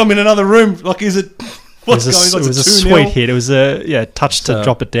 Like, I'm in another room. Like, is it? What's going on? It was a sweet hit. It was a touch to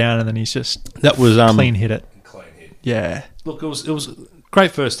drop it down, and then he's just clean hit it. Clean hit. Yeah. Look, it was a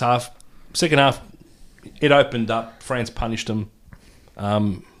great first half. Second half, it opened up. France punished them.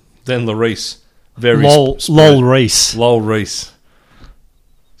 Then Lloris, Lol Reese.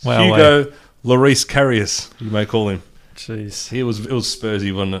 Wow, Hugo Lloris Carrius, you may call him. Jeez, it was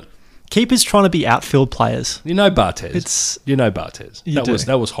Spursy, wasn't it? Keepers trying to be outfield players. You know Barthez.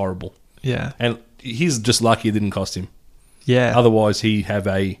 That was horrible. Yeah, and he's just lucky it didn't cost him. Yeah, otherwise he'd have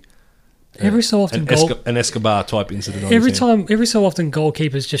every so often an Escobar type incident. Every so often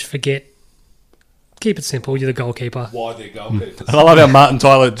goalkeepers just forget. Keep it simple. You're the goalkeeper. Why they're goalkeepers? And I love how Martin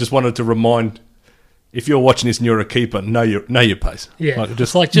Tyler just wanted to remind, if you're watching this and you're a keeper, know your pace. Yeah,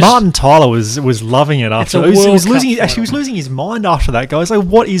 Martin Tyler was loving it after. He was losing his mind after that. Guys, like,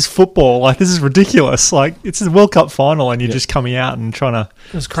 what is football? Like, this is ridiculous. Like, it's a World Cup final, and you're just coming out and trying to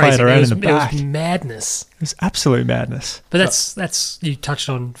play it around in the back. It was madness. It was absolute madness. But that's you touched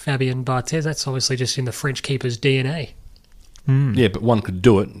on Fabien Barthez. That's obviously just in the French keeper's DNA. Yeah, but one could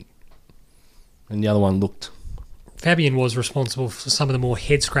do it, and the other one looked. Fabien was responsible for some of the more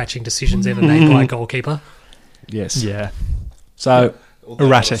head-scratching decisions ever made by a goalkeeper. Yes. Yeah. So,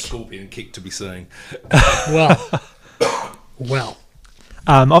 erratic. Scorpion kick to be seen. Well.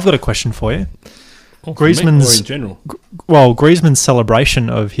 I've got a question for you. Griezmann's... in general? Griezmann's celebration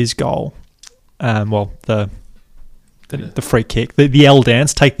of his goal, the free kick, the L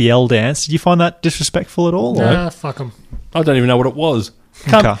dance, take the L dance. Did you find that disrespectful at all? Nah, fuck him. I don't even know what it was.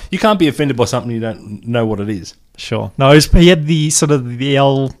 You can't be offended by something you don't know what it is. Sure. No, he had the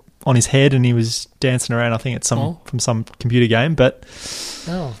L on his head and he was dancing around. I think it's from some computer game. But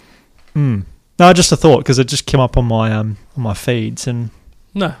no, just a thought because it just came up on my feeds and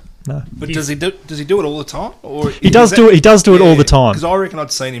no. But does he do it all the time? Or he does do it all the time. Because I reckon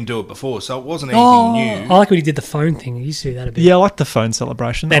I'd seen him do it before, so it wasn't anything new. I like when he did the phone thing. He used to do that a bit. Yeah, I like the phone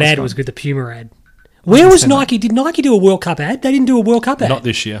celebration. That ad was good. The Puma ad. Where was Nike? Did Nike do a World Cup ad? They didn't do a World Cup ad. Not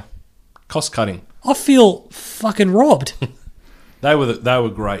this year. Cost cutting. I feel fucking robbed. They were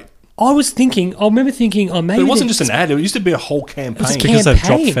great. I remember thinking, maybe. But it wasn't just an ad. It used to be a whole campaign. It's because they've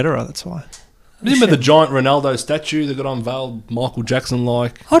dropped Federer. That's why. Remember the giant Ronaldo statue that got unveiled, Michael Jackson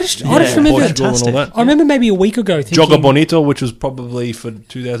like? I just remember fantastic. And all that. I remember maybe a week ago thinking Joga Bonito, which was probably for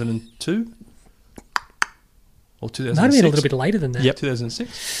 2002 or 2006. Might have been a little bit later than that. Yep,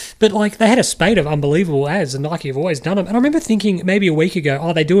 2006. But like they had a spate of unbelievable ads, and Nike have always done them. And I remember thinking maybe a week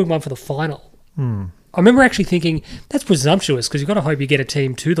ago, they're doing one for the final. I remember actually thinking that's presumptuous because you've got to hope you get a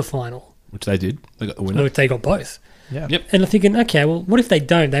team to the final, which they did. They got the winner. They got both. Yeah. Yep. And I'm thinking, okay, well, what if they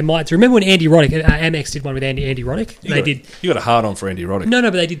don't? They might. So remember when Andy Roddick, Amex did one with Andy Roddick? You got a hard on for Andy Roddick. No,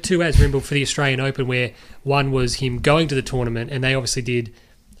 but they did 2 ads. Remember for the Australian Open, where one was him going to the tournament, and they obviously did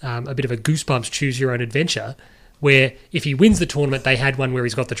a bit of a Goosebumps choose your own adventure, where if he wins the tournament, they had one where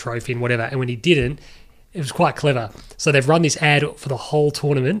he's got the trophy and whatever, and when he didn't, it was quite clever. So they've run this ad for the whole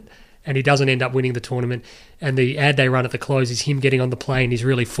tournament, and he doesn't end up winning the tournament. And the ad they run at the close is him getting on the plane. He's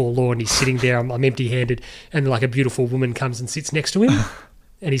really forlorn. He's sitting there. I'm empty-handed. And like a beautiful woman comes and sits next to him.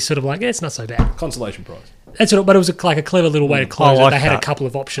 And he's sort of like, it's not so bad. Consolation prize. That's what, but it was like a clever little way to close it. They had a couple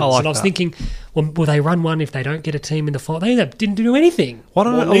of options. And I was thinking, well, will they run one if they don't get a team in the final? They didn't do anything.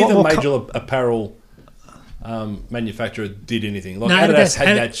 Neither major apparel manufacturer did anything. Like Adidas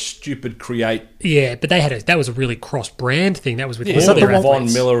had that stupid create. Yeah, but they had that was a really cross-brand thing. That was with all their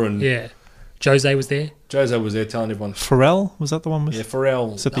Von Miller and Jose was there. Jose was there telling everyone. Pharrell was that the one with? Yeah,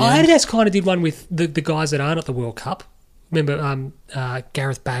 Pharrell. Adidas kind of did one with the guys that aren't at the World Cup. Remember,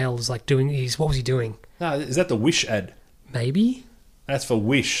 Gareth Bale was like doing his. What was he doing? No, is that the Wish ad? Maybe. That's for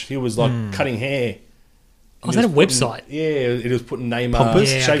Wish. He was like cutting hair. Was that a website? Yeah, it was putting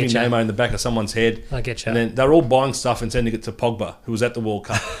Neymar, shaving Neymar in the back of someone's head. I get you. And then they're all buying stuff and sending it to Pogba, who was at the World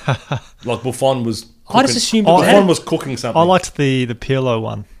Cup. Like Buffon was cooking. I just assumed Buffon was cooking something. I liked the Pirlo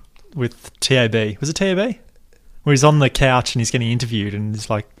one with TAB. Was it TAB? where he's on the couch and he's getting interviewed, and he's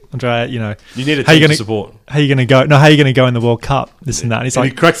like, Andrea, you need a team to support. How are you going to go? No, how are you going to go in the World Cup? This and that. And he's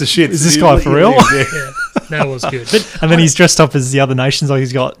like, he cracks the shit. Is this guy for real? Yeah, that was good. And then he's dressed up as the other nations. Like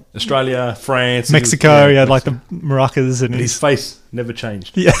he's got Australia, France, Mexico. He had like the maracas, and his face never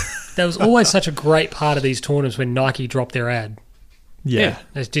changed. Yeah, that was always such a great part of these tournaments when Nike dropped their ad. Yeah,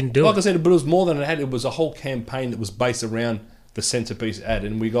 they just didn't do it. Like I said, but it was more than an ad. It was a whole campaign that was based around the centerpiece ad,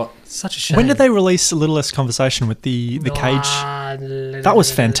 and we got such a shame. When did they release A Little Less Conversation with the cage? That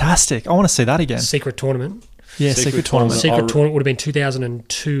was fantastic. I want to see that again. Secret Tournament. Yeah, Secret Tournament. Secret Tournament would have been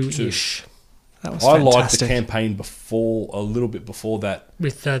 2002-ish. That was I fantastic. liked the campaign a little bit before that.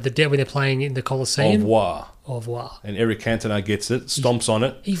 With the when they're playing in the Colosseum. Au revoir. And Eric Cantona gets it, stomps on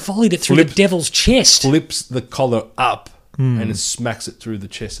it. He volleyed it through the devil's chest. Flips the collar up and it smacks it through the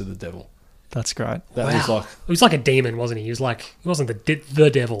chest of the devil. That's great. That was like a demon, wasn't he? He wasn't the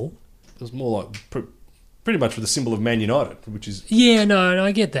devil. It was more like pretty much with the symbol of Man United, which is... Yeah, no,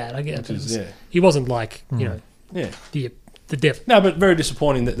 I get that. He wasn't like, the devil. No, but very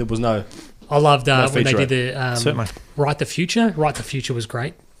disappointing that there was no... I loved when they did the... Certainly. Write the Future. Write the Future was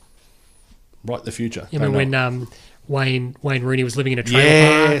great. Write the Future. I mean, when Wayne Rooney was living in a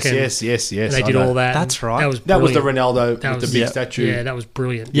trailer park. Yes. And they did all that. That's right. That was the Ronaldo with the big statue. Yeah, that was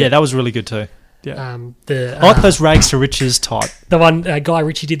brilliant. Yeah, that was really good too. Yeah. I like those rags to riches type. The one Guy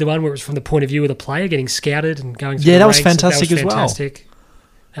Ritchie did, the one where it was from the point of view of the player getting scouted and going through. Yeah, that was fantastic as well.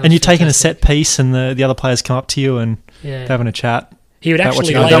 And you're taking a set piece, and the other players come up to you and having a chat. He would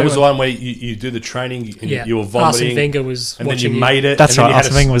actually. That was the one where you do the training and you were vomiting. Arsene Wenger was and watching then you made it. That's right.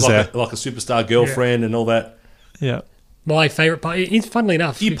 Arsene Wenger was there, like a superstar girlfriend and all that. Yeah. My favourite part. Funnily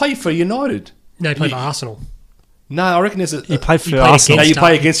enough, you play for United. No, you play for Arsenal. No, I reckon there's you played for Arsenal. No, you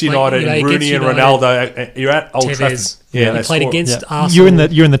play against United and Rooney and Ronaldo. You're at Old Trafford. Yeah, you played against Arsenal.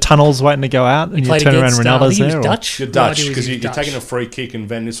 You're in the tunnels waiting to go out, and you turn around. Ronaldo's there. You're Dutch because you're taking a free kick, and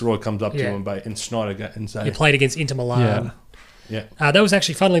Van Nistelrooy comes up to you and Schneider and say you played against Inter Milan. Yeah. That was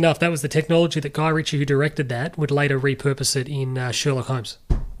actually, funnily enough, that was the technology that Guy Ritchie, who directed that, would later repurpose it in Sherlock Holmes.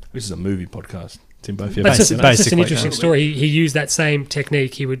 This is a movie podcast. It's just an interesting story. He used that same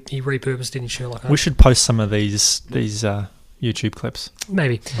technique. He repurposed it in Sherlock Holmes. We should post some of these YouTube clips.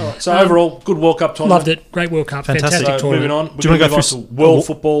 Maybe. Right, so overall, good World Cup tournament. Loved it. Great World Cup. Fantastic so tournament. Moving on. Do you want to go through world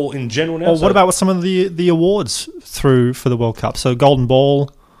football in general now? What about some of the awards for the World Cup? So Golden Ball,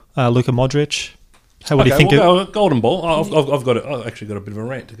 Luka Modric. What do you think? Golden Ball. I've actually got a bit of a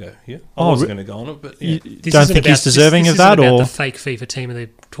rant to go here. I wasn't going to go on it, but yeah. You don't think he's deserving of that, or the fake FIFA team of the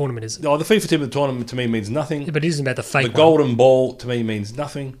tournament? Is no, the FIFA team of the tournament to me means nothing. Yeah, but it isn't about the fake. The Golden Ball to me means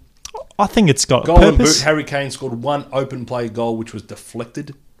nothing. I think it's got Golden purpose. Boot. Harry Kane scored one open play goal, which was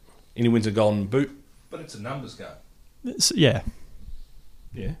deflected, and he wins a Golden Boot. But it's a numbers game. Yeah,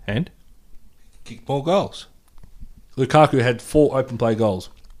 and kick more goals. Lukaku had 4 open play goals.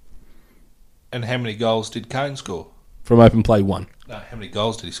 And how many goals did Kane score? From open play 1. No, how many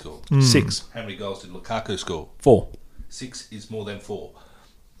goals did he score? 6. How many goals did Lukaku score? 4. 6 is more than 4.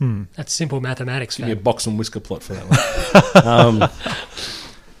 That's simple mathematics. Give me a box and whisker plot for that one.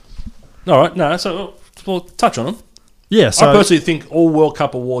 All right, no, so we'll touch on them. Yeah, so I personally think all World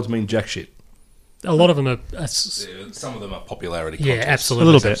Cup awards mean jack shit. A lot of them are... some of them are popularity contests. Yeah, absolutely. A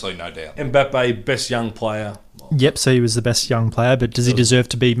little bit. Absolutely no doubt. Mbappe, best young player. Yep, so he was the best young player, but does he deserve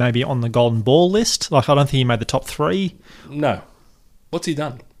to be maybe on the Golden Ball list? Like, I don't think he made the top 3. No. What's he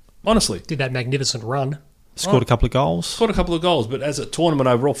done? Honestly. Did that magnificent run. Scored a couple of goals. Scored a couple of goals, but as a tournament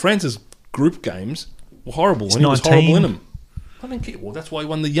overall, France's group games were horrible. He's and 19. He was horrible in them. I don't care. Well, that's why he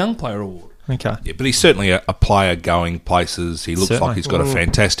won the Young Player Award. Okay. Yeah, but he's certainly a player going places. He looks like he's got a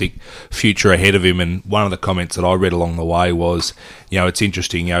fantastic future ahead of him. And one of the comments that I read along the way was, it's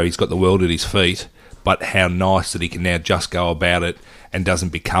interesting, he's got the world at his feet, but how nice that he can now just go about it and doesn't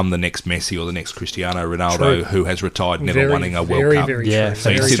become the next Messi or the next Cristiano Ronaldo who has retired, never winning a World Cup. Yeah, so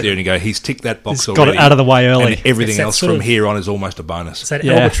you sit there and you go, he's ticked that box he's already. Got it out of the way early. And everything else from here on is almost a bonus. It's that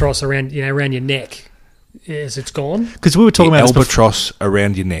albatross around your neck. Yes, it's gone. Because we were talking about albatross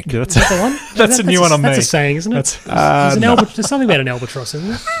around your neck. Yeah, that's the one. That's a new one on me. That's a saying, isn't it? There's something about an albatross,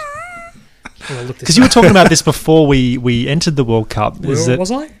 isn't it? Because you were talking about this before we entered the World Cup.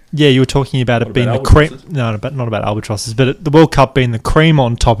 Was I? Yeah, you were talking about it being the cream. No, not about albatrosses, but the World Cup being the cream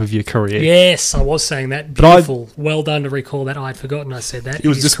on top of your career. Yes, I was saying that. Beautiful. Well done to recall that. I'd forgotten I said that. He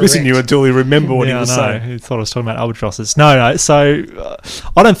was dismissing you until he remembered what he was saying. He thought I was talking about albatrosses. No. So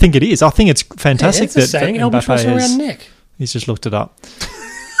I don't think it is. I think it's fantastic that saying albatross around neck. He's just looked it up.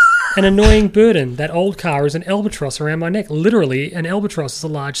 An annoying burden. That old car is an albatross around my neck. Literally, an albatross is a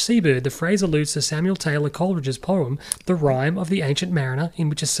large seabird. The phrase alludes to Samuel Taylor Coleridge's poem, The Rime of the Ancient Mariner, in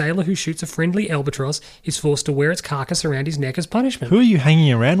which a sailor who shoots a friendly albatross is forced to wear its carcass around his neck as punishment. Who are you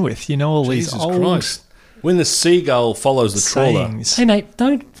hanging around with? You know all Jesus these old Christ. When the seagull follows the trawler. sayings. Hey, mate,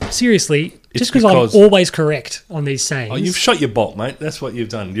 don't... Seriously, just because because- I'm always correct on these sayings... Oh, you've shot your bolt, mate. That's what you've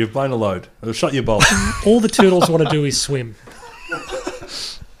done. You've blown a load. You've shot your bolt. all the turtles want to do is swim.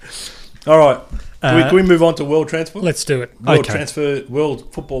 All right. Can we move on to world transfer? Let's do it.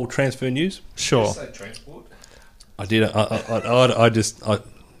 World football transfer news. Sure. Say transport. I did. I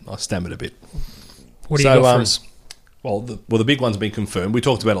stammered a bit. What do you got for us? Well, the big one's been confirmed. We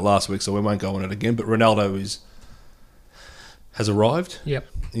talked about it last week, so we won't go on it again. But Ronaldo has arrived. Yep.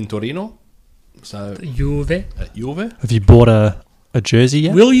 In Torino. So Juve. at Juve. Have you bought a jersey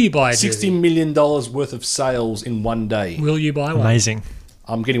yet? Will you buy a jersey? $60 million worth of sales in one day. Will you buy one? Amazing.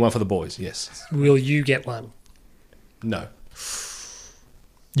 I'm getting one for the boys. Yes. Will you get one? No.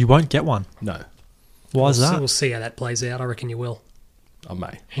 You won't get one. No. Why is that? We'll see how that plays out. I reckon you will. I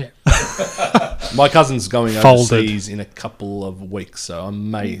may. Yeah. My cousin's going Folded. overseas in a couple of weeks, so I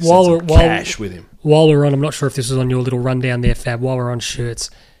may send While some we're- while- cash with him. While we're on, I'm not sure if this was on your little rundown there, Fab. While we're on shirts,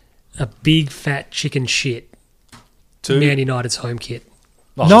 a big fat chicken shit. Man United's home kit.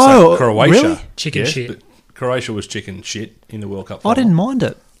 Oh, No, so Croatia. really? Chicken shit. but Croatia was chicken shit in the World Cup. I didn't mind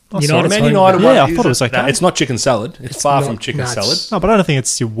it. I United- saw it. It's Man home- United. Yeah, one I thought it was isn't- okay. No, it's not chicken salad. It's far not- from chicken no, it's- salad. No, but I don't think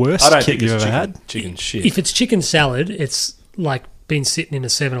it's your worst I don't kit think you've it's ever chicken, had. chicken shit. If it's chicken salad, it's like been sitting in a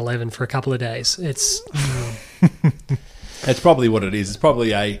 7-Eleven for a couple of days. It's That's probably what it is. It's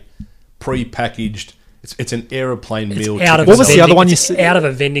probably a pre-packaged. It's an aeroplane meal. out of chicken What was the salad. other one you it's said? out of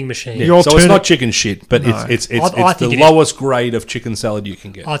a vending machine. Yeah, Your so it's alternative- not chicken shit, but No. it's I the think it is. lowest grade of chicken salad you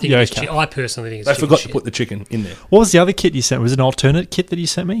can get. I think Yeah, it's okay. I personally think it's They chicken forgot shit. to put the chicken in there. What was the other kit you sent? Was it an alternate kit that you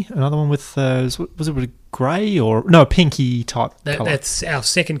sent me? Another one with was it with a grey or no, a pinky type colour? That's our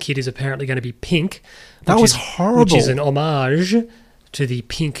second kit is apparently going to be pink. That which was is- horrible. Which is an homage to the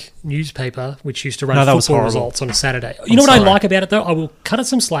Pink newspaper, which used to run No, that was football horrible. results on a Saturday. You know what sorry. I like about it, though? I will cut it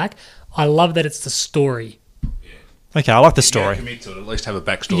some slack. I love that it's the story. Okay, I like the Yeah, story. commit to it. At least have a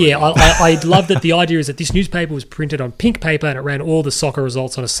backstory. Yeah, I love that the idea is that this newspaper was printed on pink paper and it ran all the soccer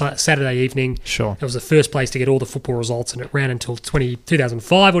results on a Saturday evening. Sure. It was the first place to get all the football results, and it ran until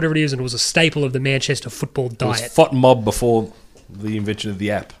 2005, whatever it is, and it was a staple of the Manchester football It was diet. Fot Mob before the invention of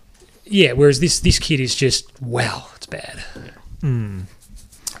the app. Yeah, whereas this kit is just, wow, it's bad. There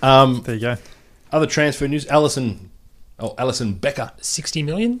you go. Other transfer news: Alison Becker 60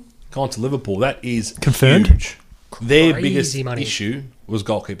 million? gone to Liverpool. That is Confirmed? huge. Their Crazy biggest money. issue was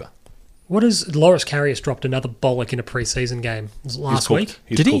goalkeeper. What is Loris Karius dropped another bollock in a pre-season game? Was it last He's week? cooked.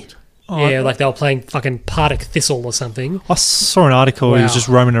 He's Did he? cooked. Oh, Yeah, like they were playing fucking Partick Thistle or something. I saw an article. He was Wow. just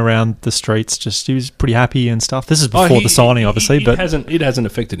roaming around the streets. He was pretty happy and stuff. This is before the signing, obviously, it but hasn't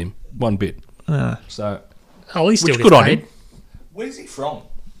affected him one bit. So Oh, he still Which gets good on paid. him. Where's he from?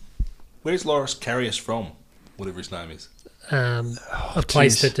 Where's Loris Karius from? Whatever his name is. A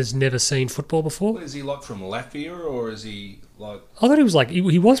place jeez. that has never seen football before. What, is he like from Latvia or is he like... I thought he was like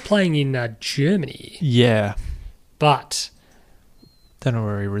he was playing in Germany, yeah, but don't know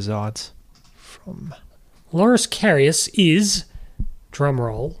where he resides from. Loris Karius is drum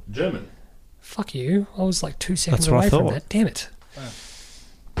roll. German. Fuck you! I was like 2 seconds That's what I away from thought. that. Damn it!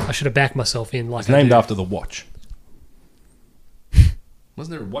 I should have backed myself in. Like It's I named do. after the watch.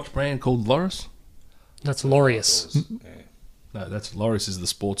 Wasn't there a watch brand called Loris? That's Laureus. Yeah. No, that's Loris is the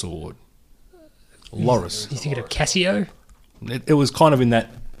sports award. Loris. You thinking of Casio? It was kind of in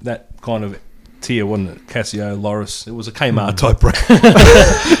that kind of tier, wasn't it? Casio, Loris. It was a Kmart type brand.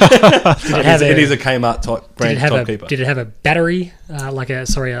 It is a Kmart type brand. Top keeper. Did it have a battery, like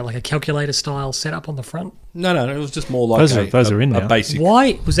a calculator style setup on the front? No, it was just more like Those are in a now. basic.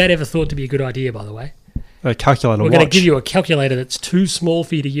 Why was that ever thought to be a good idea? By the way, A calculator we're going to watch. give you a calculator that's too small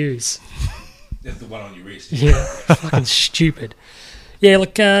for you to use. That's the one on your wrist. Yeah, fucking stupid. Yeah,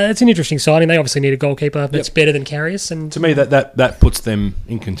 look, it's an interesting signing. They obviously need a goalkeeper that's better than Karius, and To me, that puts them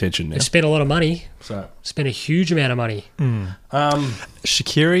in contention now. they spent a lot of money. So, Spent a huge amount of money.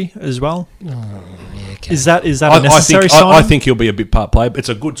 Shaqiri as well. Yeah, okay. Is that a necessary signing? I think he'll be a bit part player. It's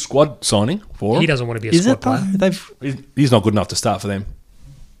a good squad signing for him. He doesn't want to be a Is squad it though? player. They've He's not good enough to start for them.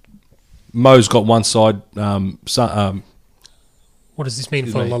 Mo's got one side. What does this mean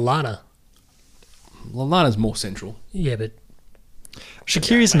for me. Lallana? Lallana's more central. Yeah, but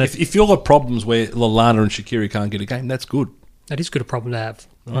Shaqiri isn't If you've got problems where Lallana and Shaqiri can't get a game, that's good. that is good a problem to have.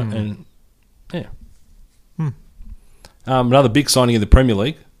 Right? And yeah. Another big signing in the Premier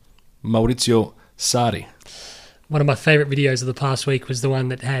League, Maurizio Sarri. One of my favourite videos of the past week was the one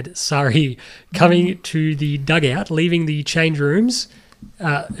that had Surrey coming to the dugout, leaving the change rooms,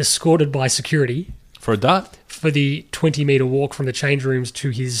 escorted by security. For a dart? For the 20-metre walk from the change rooms to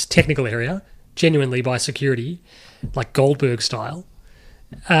his technical area, genuinely by security, like Goldberg style,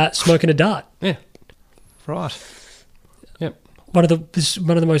 smoking a dart. Yeah. Right. Yep. One of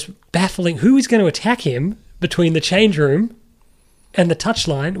the most baffling... Who is going to attack him between the change room and the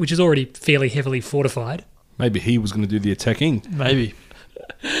touchline, which is already fairly heavily fortified? Maybe he was going to do the attacking. Maybe.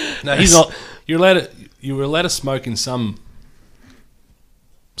 No, he's not. You were allowed to smoke in some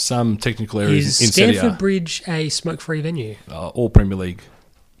technical areas in Serie A. Is Stamford Bridge a smoke-free venue? All Premier League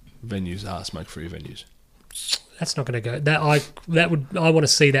venues are smoke-free venues. That's not going to go. I want to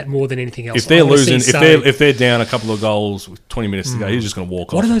see that more than anything else. If they're losing, if they're down a couple of goals with 20 minutes to go, he's just going to walk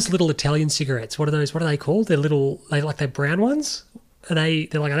off. What are those little Italian cigarettes? What are those? What are they called? They're little. They're brown ones. Are they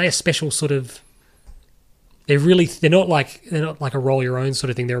a special sort of? They're not like a roll your own sort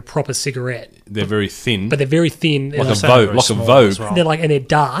of thing. They're a proper cigarette. They're very thin, but they're very thin. Like a Vogue. Well. They're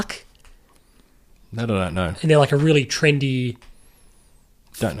dark. That I don't know. And they're like a really trendy.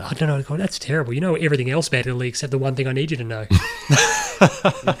 Don't know. I don't know. That's terrible. You know everything else about Italy except the one thing I need you to know.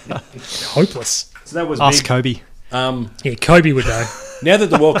 Hopeless. So that was Ask big. Kobe. Yeah, Kobe would know. Now that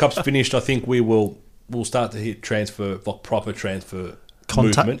the World Cup's finished, I think we'll start to hit proper transfer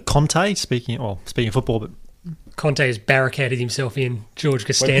movement. Conte, speaking of football, but Conte has barricaded himself in George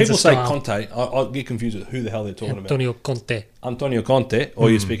Costanza when people style. say Conte, I get confused with who the hell they're talking Antonio Conte. Antonio Conte,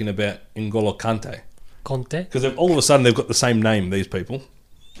 or you're speaking about N'Golo Kante? Conte? Because all of a sudden they've got the same name, these people.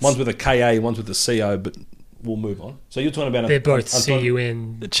 One's with a KA, one's with a CO, but we'll move on. So you're talking about... They're both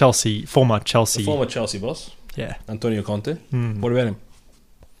CUN. The former Chelsea boss. Yeah. Antonio Conte. What about him?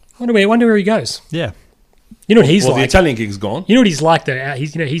 I wonder where he goes. Yeah. You know what he's like? Well, the Italian gig's gone. You know what he's like, though?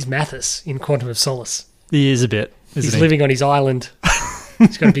 He's Mathis in Quantum of Solace. He is a bit, He's living on his island.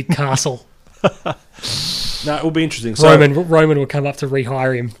 He's got a big castle. No, it will be interesting. So Roman will come up to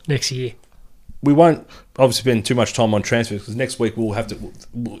rehire him next year. We won't obviously spend too much time on transfers because next week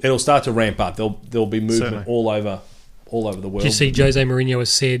it'll start to ramp up. There'll be movement all over the world. Did you see Jose Mourinho has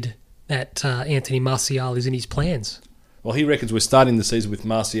said that Anthony Martial is in his plans? Well, he reckons we're starting the season with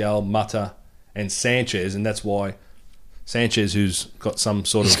Martial, Mata, and Sanchez, and that's why Sanchez, who's got some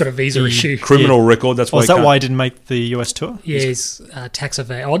sort He's got a visa issue, criminal record. That's why. Is that why he didn't make the US tour? Yeah, he's tax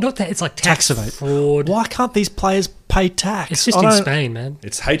evade. Oh, not that. It's like tax fraud. Why can't these players pay tax? It's just in Spain, man.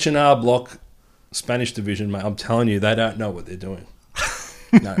 It's H&R Block, Spanish division, mate. I'm telling you, they don't know what they're doing.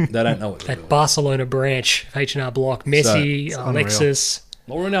 No, they don't know what they're doing. That Barcelona branch of H&R Block, Messi, Alexis.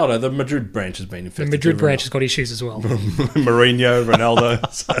 Well, Ronaldo, the Madrid branch has been infected. The Madrid branch has got issues as well. Mourinho, Ronaldo.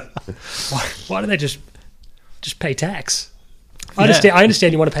 Why don't they just pay tax? I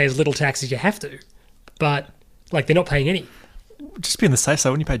understand you want to pay as little tax as you have to, but they're not paying any. Just be on the safe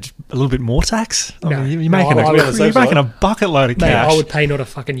side. Wouldn't you pay just a little bit more tax? No, you're making a bucket load of cash. I would pay not a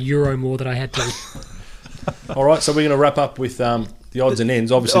fucking euro more than I had to. All right, so we're going to wrap up with the odds and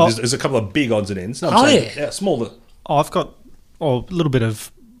ends. Obviously, there's a couple of big odds and ends. No, smaller. I've got a little bit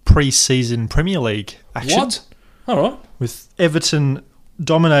of pre-season Premier League action. What? All right. With Everton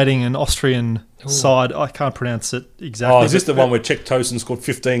dominating an Austrian side. I can't pronounce it exactly. Oh, is this the one where Czech Tosin scored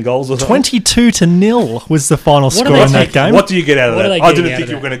 15 goals or something? 22-0 was the final score in that game. What do you get out of that? I didn't think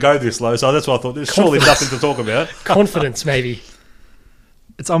you were going to go this low, so that's why I thought there's surely nothing to talk about. Confidence, maybe.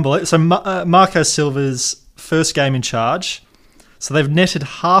 It's unbelievable. So Marco Silva's first game in charge. So they've netted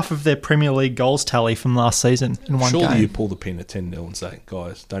half of their Premier League goals tally from last season in one game. Surely you pull the pin at 10-0 and say,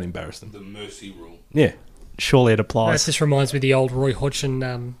 guys, don't embarrass them. The mercy rule. Yeah. Surely it applies. This reminds me of the old Roy Hodgson.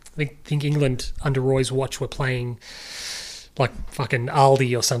 I think England under Roy's watch were playing like fucking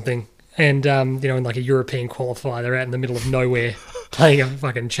Aldi or something. And, in like a European qualifier, they're out in the middle of nowhere playing a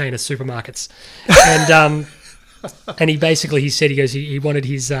fucking chain of supermarkets. And he said he wanted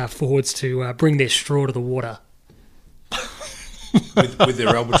his forwards to bring their straw to the water. with their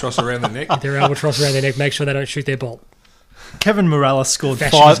albatross around their neck? With their albatross around their neck, make sure they don't shoot their bolt. Kevin Morales scored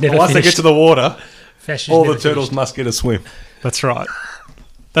Fashion's 5. Once they get to the water, all the turtles finished. must get a swim. That's right.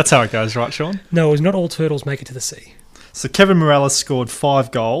 That's how it goes, right, Sean? No, not all turtles make it to the sea. So Kevin Morales scored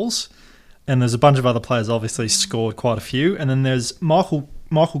 5 goals, and there's a bunch of other players obviously scored quite a few. And then there's Michael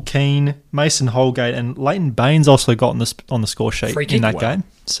Keane, Mason Holgate, and Leighton Baines also got on the score sheet in that game.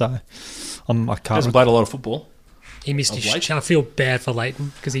 So I can't. Hasn't played a lot of football. He missed his chance. I feel bad for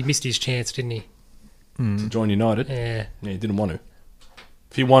Leighton because he missed his chance, didn't he? To join United. Yeah. Yeah, he didn't want to.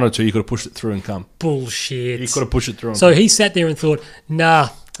 If he wanted to, he could have pushed it through and come. Bullshit. He could have pushed it through and So he sat there and thought, nah,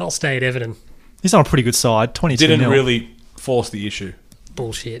 I'll stay at Everton. He's on a pretty good side, 22-0. Didn't really force the issue.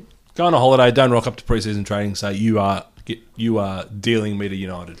 Bullshit. Go on a holiday. Don't rock up to pre-season training. Say you are dealing me to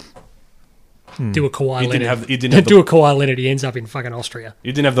United. Do a Kawhi Leonard. You didn't have do a Kawhi Leonard. He ends up in fucking Austria.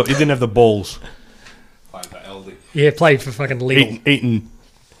 You didn't have the balls. Played for Aldi. Yeah, played for fucking Lidl. Eating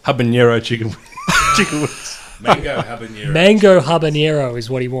habanero chicken wings. Mango habanero. Mango habanero is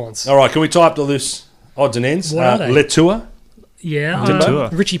what he wants. All right, can we tie up all this odds and ends? What are they? Letour. Yeah,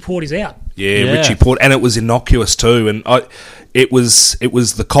 Richie Port is out. Yeah, Richie Port, and it was innocuous too. And it was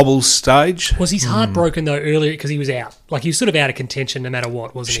the cobbles stage. Was his heart broken though earlier because he was out? Like he was sort of out of contention no matter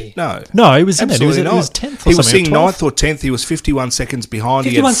what, wasn't he? No, he was in it. He was 10th. He was sitting 9th or 10th. He was 51 seconds behind.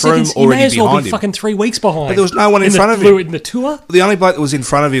 51 he had Froome seconds. already he may as well behind be him. fucking 3 weeks behind. But there was no one in front of him in the tour. The only bloke that was in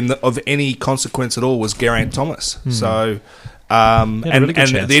front of him of any consequence at all was Geraint Thomas. So. And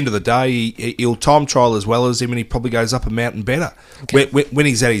at the end of the day, he'll time trial as well as him, and he probably goes up a mountain better when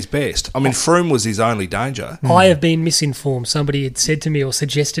he's at his best. I mean, Froome was his only danger. I have been misinformed. Somebody had said to me or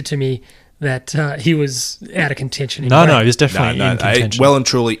suggested to me that he was out of contention. No, he was definitely in contention. Well and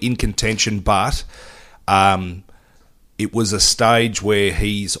truly in contention, but it was a stage where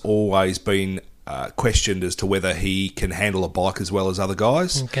he's always been questioned as to whether he can handle a bike as well as other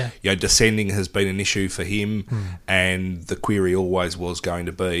guys. Okay. Descending has been an issue for him, and the query always was going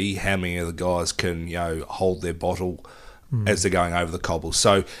to be how many of the guys can hold their bottle as they're going over the cobbles.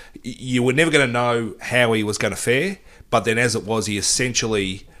 So you were never going to know how he was going to fare, but then as it was, he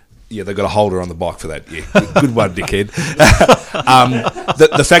essentially... Yeah, they've got a holder on the bike for that. Yeah, good one, dickhead.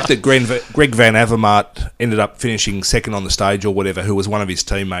 The fact that Greg Van Avermaet ended up finishing second on the stage or whatever, who was one of his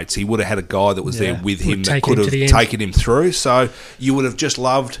teammates, he would have had a guy that was there with him that could have taken him through. So you would have just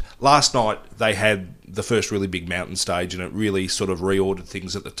loved... Last night, they had the first really big mountain stage, and it really sort of reordered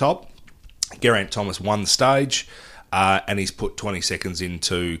things at the top. Geraint Thomas won the stage. And he's put 20 seconds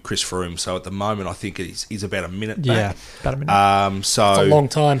into Chris Froome. So at the moment, I think he's about a minute back. Yeah, about a minute. So it's a long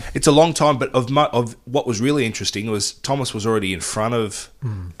time. It's a long time, but of what was really interesting was Thomas was already in front of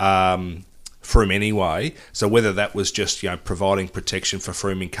Froome anyway. So whether that was just providing protection for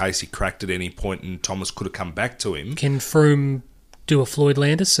Froome in case he cracked at any point and Thomas could have come back to him. Can Froome do a Floyd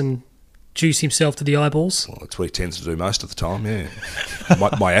Landis and juice himself to the eyeballs? Well, that's what he tends to do most of the time, yeah.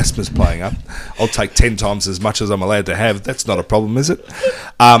 my asthma's playing up. I'll take 10 times as much as I'm allowed to have. That's not a problem, is it?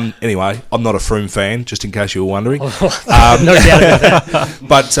 Anyway, I'm not a Froome fan, just in case you were wondering. No doubt about that.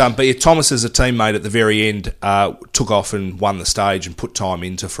 But yeah, Thomas as a teammate at the very end took off and won the stage and put time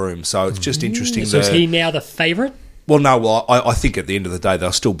into Froome. So it's just interesting. So is he now the favourite? Well, no. I think at the end of the day,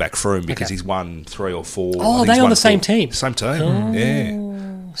 they'll still back Froome because he's won 3 or 4. Oh, are they on the same team? Same team, yeah.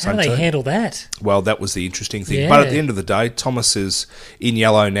 How do they handle that? Well, that was the interesting thing. Yeah. But at the end of the day, Thomas is in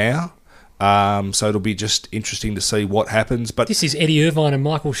yellow now, so it'll be just interesting to see what happens. But this is Eddie Irvine and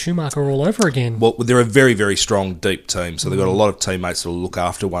Michael Schumacher all over again. Well, they're a very, very strong, deep team, so they've got a lot of teammates that will look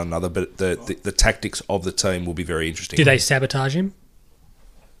after one another, but the tactics of the team will be very interesting. Do they sabotage him?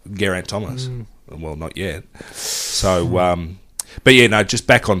 Geraint Thomas? Well, not yet. So, but yeah, no, just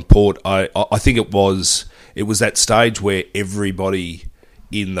back on Port, I think it was that stage where everybody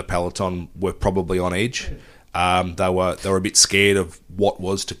in the peloton were probably on edge. They were a bit scared of what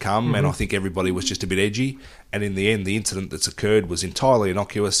was to come, and I think everybody was just a bit edgy. And in the end, the incident that's occurred was entirely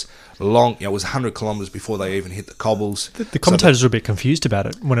innocuous. It was 100 kilometres before they even hit the cobbles. The commentators were a bit confused about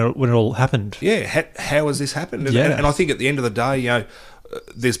it when it all happened. Yeah, how has this happened? And I think at the end of the day,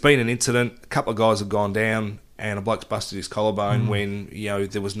 there's been an incident. A couple of guys have gone down, and a bloke's busted his collarbone when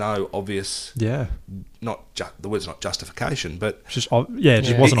there was no obvious. Yeah. The word's not justification, but just wasn't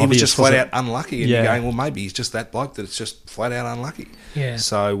obvious. He was just flat out unlucky, and you're going, well, maybe he's just that bloke that it's just flat out unlucky. Yeah.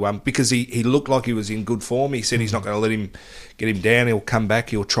 So because he looked like he was in good form, he said he's not going to let him get him down. He'll come back,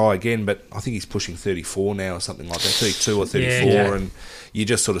 he'll try again, but I think he's pushing 34 now or something like that, 32 or 34, and you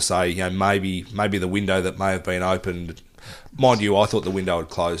just sort of say, maybe the window that may have been opened. Mind you, I thought the window had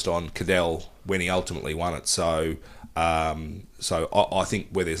closed on Cadell when he ultimately won it. So I think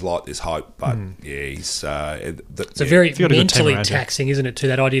where there's light, there's hope. But he's it's a very mentally taxing, isn't it? To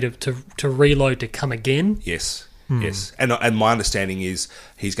that idea to reload to come again. Yes. Yes, and my understanding is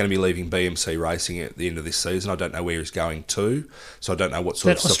he's going to be leaving BMC Racing at the end of this season. I don't know where he's going to, so I don't know what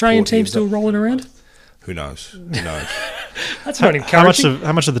sort of that Australian team still rolling around. Who knows? That's not encouraging.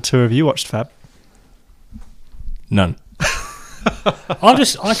 How much of the two have you watched, Fab? None.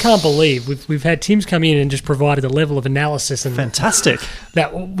 I can't believe we've had Tim's come in and just provided a level of analysis and fantastic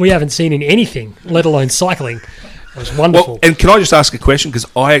that we haven't seen in anything, let alone cycling. It was wonderful. Well, and can I just ask a question, because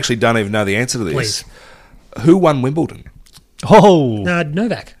I actually don't even know the answer to this? Please. Who won Wimbledon?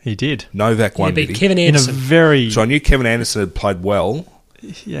 Novak. He did. Novak won. He beat Kevin Anderson. In a very. So I knew Kevin Anderson had played well.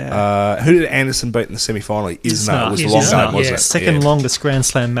 Yeah. Who did Anderson beat in the semi-final? Isner. It was the long game, wasn't it? Second longest Grand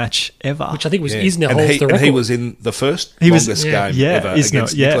Slam match ever. Which I think was Isner holds the record. And he was in the first longest game ever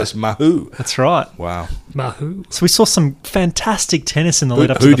against Nicholas Mahou. That's right. Wow. Mahou. So we saw some fantastic tennis in the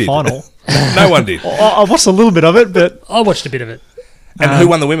lead up to the final. No one did. I watched a little bit of it, but... I watched a bit of it. And who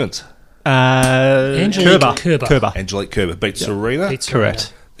won the women's? Angelique Kerber. Angelique Kerber beat Serena.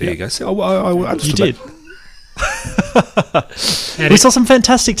 Correct. There you go. See, I understood you did. We saw some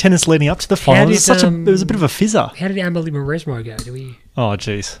fantastic tennis leading up to the final. It was a bit of a fizzer. How did Amberly Moresmo go? Oh,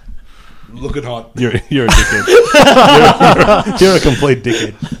 jeez. Looking hot. You're a dickhead. you're a complete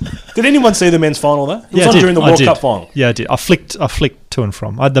dickhead. Did anyone see the men's final though? It was on during the World Cup final. Yeah, I did. I flicked to and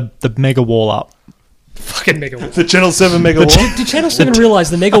from. I had the mega wall up. Fucking mega wall. The Channel 7 mega wall. Did Channel 7 realise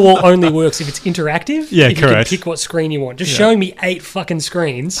the mega wall only works if it's interactive? Yeah, if correct. You can pick what screen you want. Just showing me 8 fucking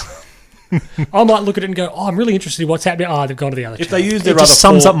screens. I might look at it and go, oh, I'm really interested in what's happening. Oh, they've gone to the other channel. If they use their other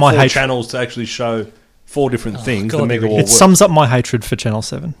four channels to actually show 4 different things, the mega wall works. It sums up my hatred for Channel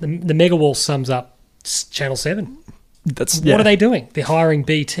 7. The mega wall sums up Channel 7. What are they doing? They're hiring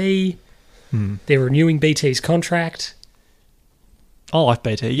BT. They're renewing BT's contract. I like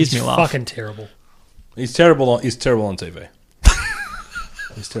BT. He gives me a laugh. Fucking terrible. He's terrible on TV.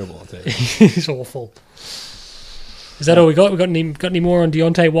 He's terrible on TV. He's awful. Is that all we got? We got any more on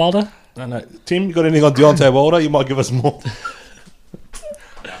Deontay Wilder? No. Tim, you got anything on Deontay Wilder? You might give us more.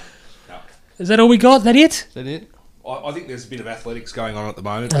 No. Is that all we got? Is that it? Is that it? I think there's a bit of athletics going on at the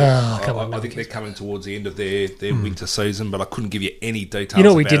moment. I think they're coming towards the end of their winter season, but I couldn't give you any details. You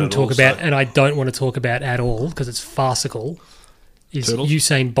know what we didn't talk about, and I don't want to talk about at all because it's farcical, is Turtles?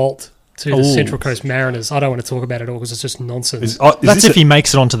 Usain Bolt to the Central Coast Mariners. I don't want to talk about it at all because it's just nonsense. That's if he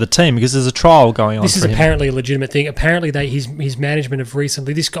makes it onto the team because there's a trial going on. This is apparently a legitimate thing. Apparently, his management have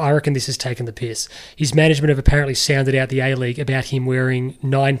recently. I reckon this has taken the piss. His management have apparently sounded out the A-League about him wearing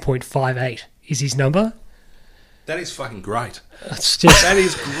 9.58 is his number. That is fucking great. That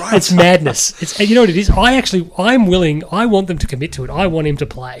is great. It's madness. You know what it is? I'm willing. I want them to commit to it. I want him to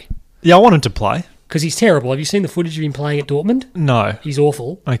play. Yeah, I want him to play. Because he's terrible. Have you seen the footage of him playing at Dortmund? No. He's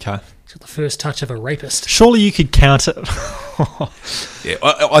awful. Okay. He's got the first touch of a rapist. Surely you could count it. Yeah,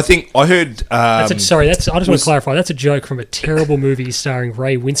 I think I heard... I just want to clarify. That's a joke from a terrible movie starring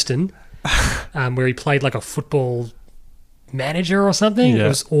Ray Winston where he played like a football manager or something. Yeah. It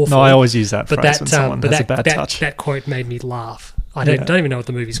was awful. No, I always use that phrase when someone has a bad touch. That quote made me laugh. I don't even know what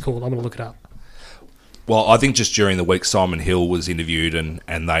the movie's called. I'm going to look it up. Well, I think just during the week, Simon Hill was interviewed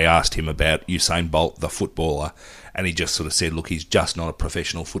and they asked him about Usain Bolt, the footballer, and he just sort of said, look, he's just not a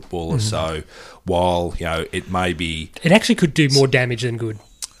professional footballer, so while, it may be... It actually could do more damage than good.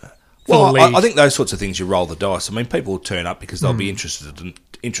 Well, I think those sorts of things, you roll the dice. I mean, people will turn up because they'll be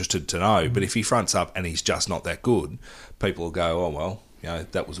interested to know, but if he fronts up and he's just not that good, people will go, oh, well,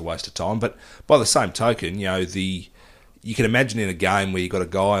 that was a waste of time. But by the same token, you can imagine in a game where you've got a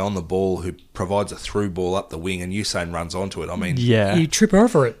guy on the ball who provides a through ball up the wing and Usain runs onto it. I mean... Yeah. You trip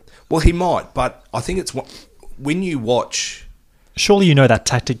over it. Well, he might, but I think it's... When you watch... Surely you know that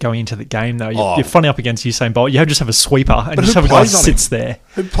tactic going into the game, though. You're fronting up against Usain Bolt. You just have a sweeper and just have a guy who sits there.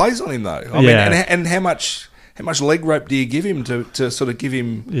 Who plays on him, though? I mean, and how much leg rope do you give him to sort of give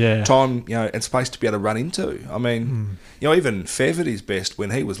him time, and space to be able to run into? I mean, even Fev at his best when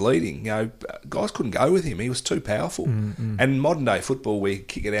he was leading, guys couldn't go with him. He was too powerful. And modern day football, where you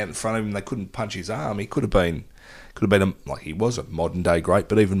kick it out in front of him, they couldn't punch his arm. He could have been he was a modern day great,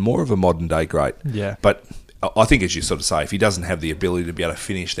 but even more of a modern day great. Yeah. But I think, as you sort of say, if he doesn't have the ability to be able to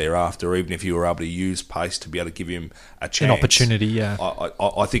finish thereafter, even if you were able to use pace to be able to give him a chance, an opportunity, yeah,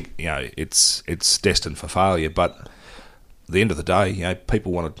 I think it's destined for failure. But at the end of the day,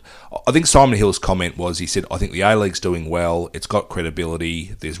 people want to. I think Simon Hill's comment was, he said, "I think the A-League's doing well. It's got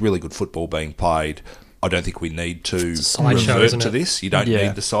credibility. There's really good football being played. I don't think we need to revert to this. You don't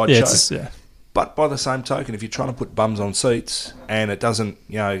need the sideshow." But by the same token, if you're trying to put bums on seats and it doesn't,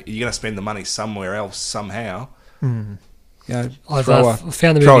 you're going to spend the money somewhere else somehow, I've found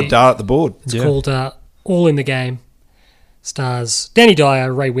the movie. Throw a dart at the board. It's called All in the Game. Stars Danny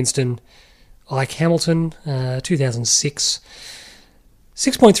Dyer, Ray Winston, Ike Hamilton, 2006.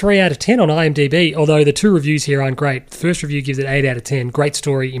 6.3 out of 10 on IMDb, although the 2 reviews here aren't great. The first review gives it 8 out of 10. Great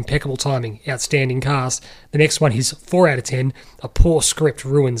story, impeccable timing, outstanding cast. The next one is 4 out of 10. A poor script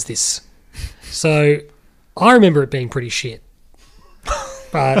ruins this. So, I remember it being pretty shit.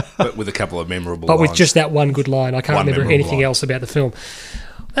 But with a couple of memorable lines. But lines. with just that one good line. I can't remember anything else about the film.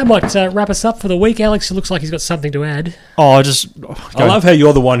 That might wrap us up for the week. Alex, it looks like he's got something to add. I love how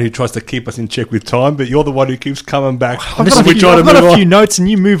you're the one who tries to keep us in check with time, but you're the one who keeps coming back. I've got a few notes, and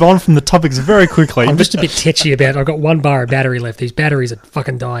you move on from the topics very quickly. I'm just a bit tetchy about it. I've got 1 bar of battery left. These batteries are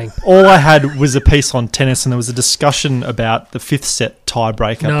fucking dying. All I had was a piece on tennis, and there was a discussion about the 5th set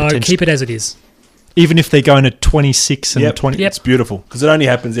tiebreaker. No, keep it as it is. Even if they're going to 26 and 20. Yep. It's beautiful, because it only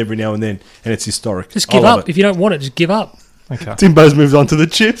happens every now and then, and it's historic. Just give up. If you don't want it, just give up. Okay. Timbo's moved on to the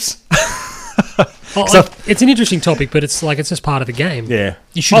chips. It's an interesting topic, but it's just part of the game. Yeah,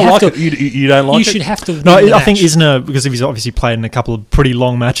 you should have to. You don't like it? You should have to. No, I think because he's obviously played in a couple of pretty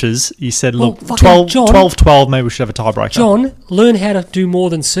long matches. He said, "Look, 12-12, maybe we should have a tiebreaker." John, learn how to do more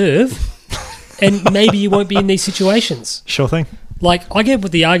than serve, and maybe you won't be in these situations. Sure thing. Like, I get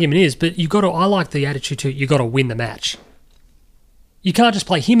what the argument is, but you got to. I like the attitude too. You got to win the match. You can't just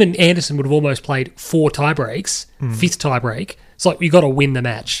play. Him and Anderson would have almost played 4 tiebreaks, 5th tiebreak. It's like you got to win the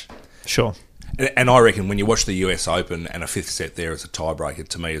match. Sure. And I reckon when you watch the US Open and a 5th set there as a tiebreaker,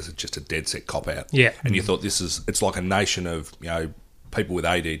 to me is just a dead set cop out. Yeah. And you thought it's like a nation of people with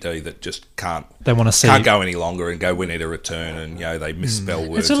ADD that just can't. They want to see can't go any longer and go. We need a return, and they misspell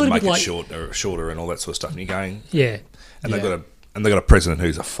words and make it shorter and all that sort of stuff. And you're going, yeah. And they've got a president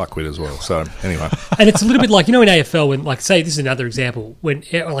who's a fuckwit as well. So anyway, and it's a little bit like in AFL when say this is another example when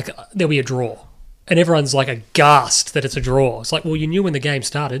there'll be a draw and everyone's aghast that it's a draw. It's like, well, you knew when the game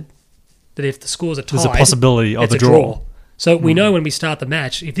started that if the scores are tied, there's a possibility of it's a draw. So we know when we start the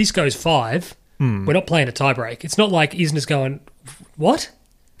match, if this goes 5, we're not playing a tiebreak. It's not like Isner's going, what?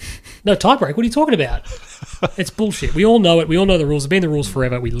 No tiebreak. What are you talking about? It's bullshit. We all know it. We all know the rules. It's been the rules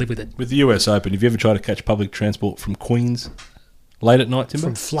forever. We live with it. With the US Open, have you ever tried to catch public transport from Queens late at night, Timbo?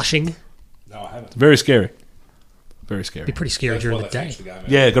 From Flushing? No, I haven't. It's very scary. Very scary. It'd be pretty scary during the day.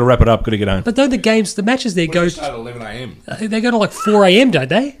 Yeah, got to wrap it up. Got to get home. But don't the matches there go... They start at 11 a.m. They go to 4 a.m, don't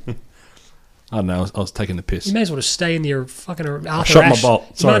they? I don't know. I was taking the piss. You may as well just stay in the fucking Arthur Ashe. Shot my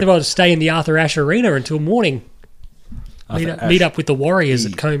bolt. Sorry. You might as well just stay in the Arthur Ashe Arena until morning. Meet up with the Warriors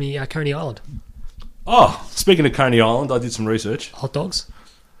at Coney Island. Oh, speaking of Coney Island, I did some research. Hot dogs.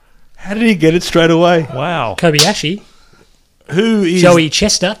 How did he get it straight away? Wow. Kobayashi. Who is... Joey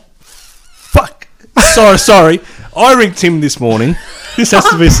Chestnut. Fuck. Sorry. I ringed Tim this morning. This has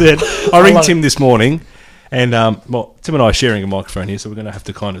to be said. I ringed Tim this morning, and Tim and I are sharing a microphone here, so we're going to have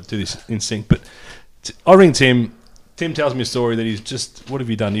to kind of do this in sync. But I ringed Tim. Tim tells me a story that he's just... What have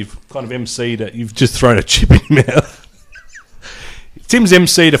you done? You've kind of MC'd... You've just thrown a chip in your mouth. Tim's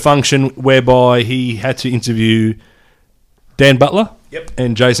MC'd a function whereby he had to interview Dan Butler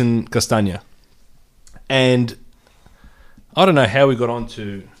and Jason Castagna. And I don't know how we got on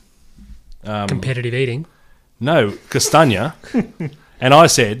to... competitive eating. No, Castagna. And I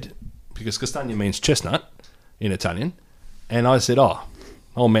said, because Castagna means chestnut in Italian, and I said,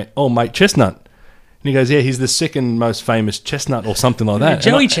 old mate Chestnut. And he goes, yeah, he's the second most famous chestnut or something like that.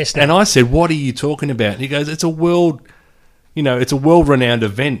 Joey Chestnut. And I said, what are you talking about? And he goes, it's a world-renowned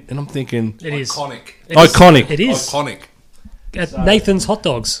event. And I'm thinking... It is. Iconic. It is. Iconic. At Nathan's Hot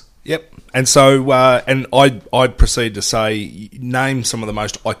Dogs. Yep. And so, and I proceed to say, name some of the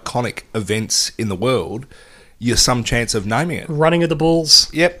most iconic events in the world. You're some chance of naming it. Running of the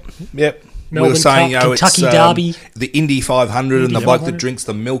Bulls. Yep. Melbourne we were saying, Cup, Kentucky Derby. The Indy 500 and the bloke that drinks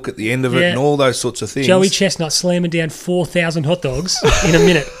the milk at the end of it and all those sorts of things. Joey Chestnut slamming down 4,000 hot dogs in a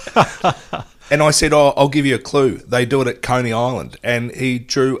minute. And I said, I'll give you a clue. They do it at Coney Island. And he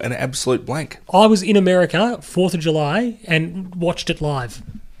drew an absolute blank. I was in America, 4th of July, and watched it live.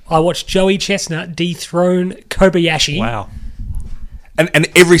 I watched Joey Chestnut dethrone Kobayashi. Wow. And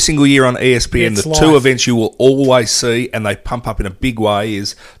every single year on ESPN, the two events you will always see, and they pump up in a big way,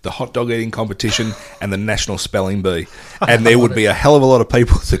 is the hot dog eating competition and the National Spelling Bee. And there would be a hell of a lot of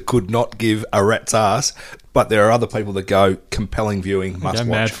people that could not give a rat's ass, but there are other people that go, compelling viewing, must watch.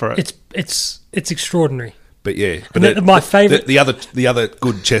 Mad for it. It's extraordinary. But yeah, my favourite, the other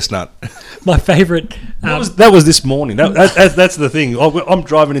good chestnut. My favourite. That was this morning. That's the thing. I'm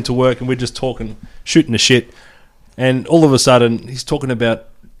driving into work and we're just talking, shooting the shit, and all of a sudden he's talking about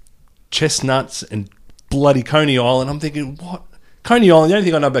chestnuts and bloody Coney Island. I'm thinking, what? Coney Island. The only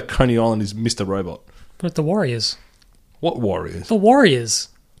thing I know about Coney Island is Mr. Robot. But the Warriors. What Warriors? The Warriors.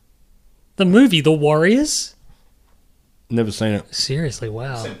 The movie The Warriors. Never seen it. Seriously,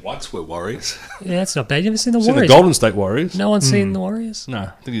 wow. I said once we're Warriors. Yeah, that's not bad. You ever seen The Seen Warriors? the Golden State Warriors. No one's seen The Warriors? No,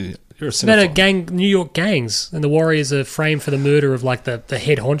 I think you're a It's about a cinephile. New York gangs, and the Warriors are framed for the murder of the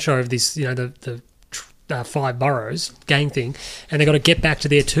head honcho of this, the 5 boroughs gang thing, and they got to get back to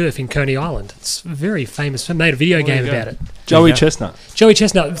their turf in Coney Island. It's very famous. I made a video game about it. Joey Chestnut. So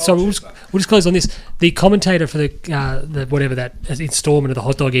we'll just close on this. The commentator for the whatever that installment of the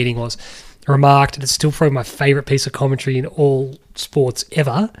hot dog eating was remarked, and it's still probably my favourite piece of commentary in all sports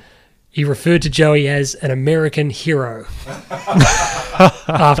ever. He referred to Joey as an American hero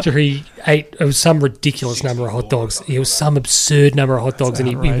after he ate some ridiculous number of hot dogs. It was some absurd number of hot dogs, and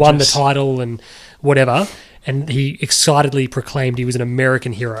he won the title and whatever. And he excitedly proclaimed he was an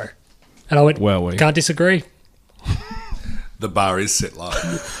American hero. And I went, can't disagree. The bar is set low.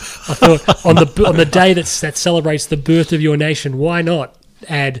 I thought on the day that celebrates the birth of your nation, why not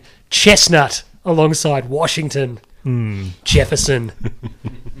add Chestnut alongside Washington, Jefferson,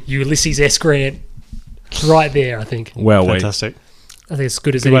 Ulysses S. Grant, right there, I think. Fantastic. I think it's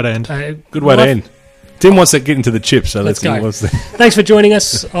good as good way to end. Good way to end. Tim wants to get into the chips, so let's go. Thanks for joining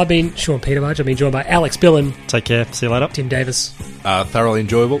us. I've been Sean Petermarch. I've been joined by Alex Billen. Take care. See you later. Tim Davis. Thoroughly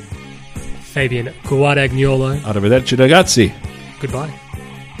enjoyable. Fabian Guadagnolo. Arrivederci, ragazzi. Goodbye.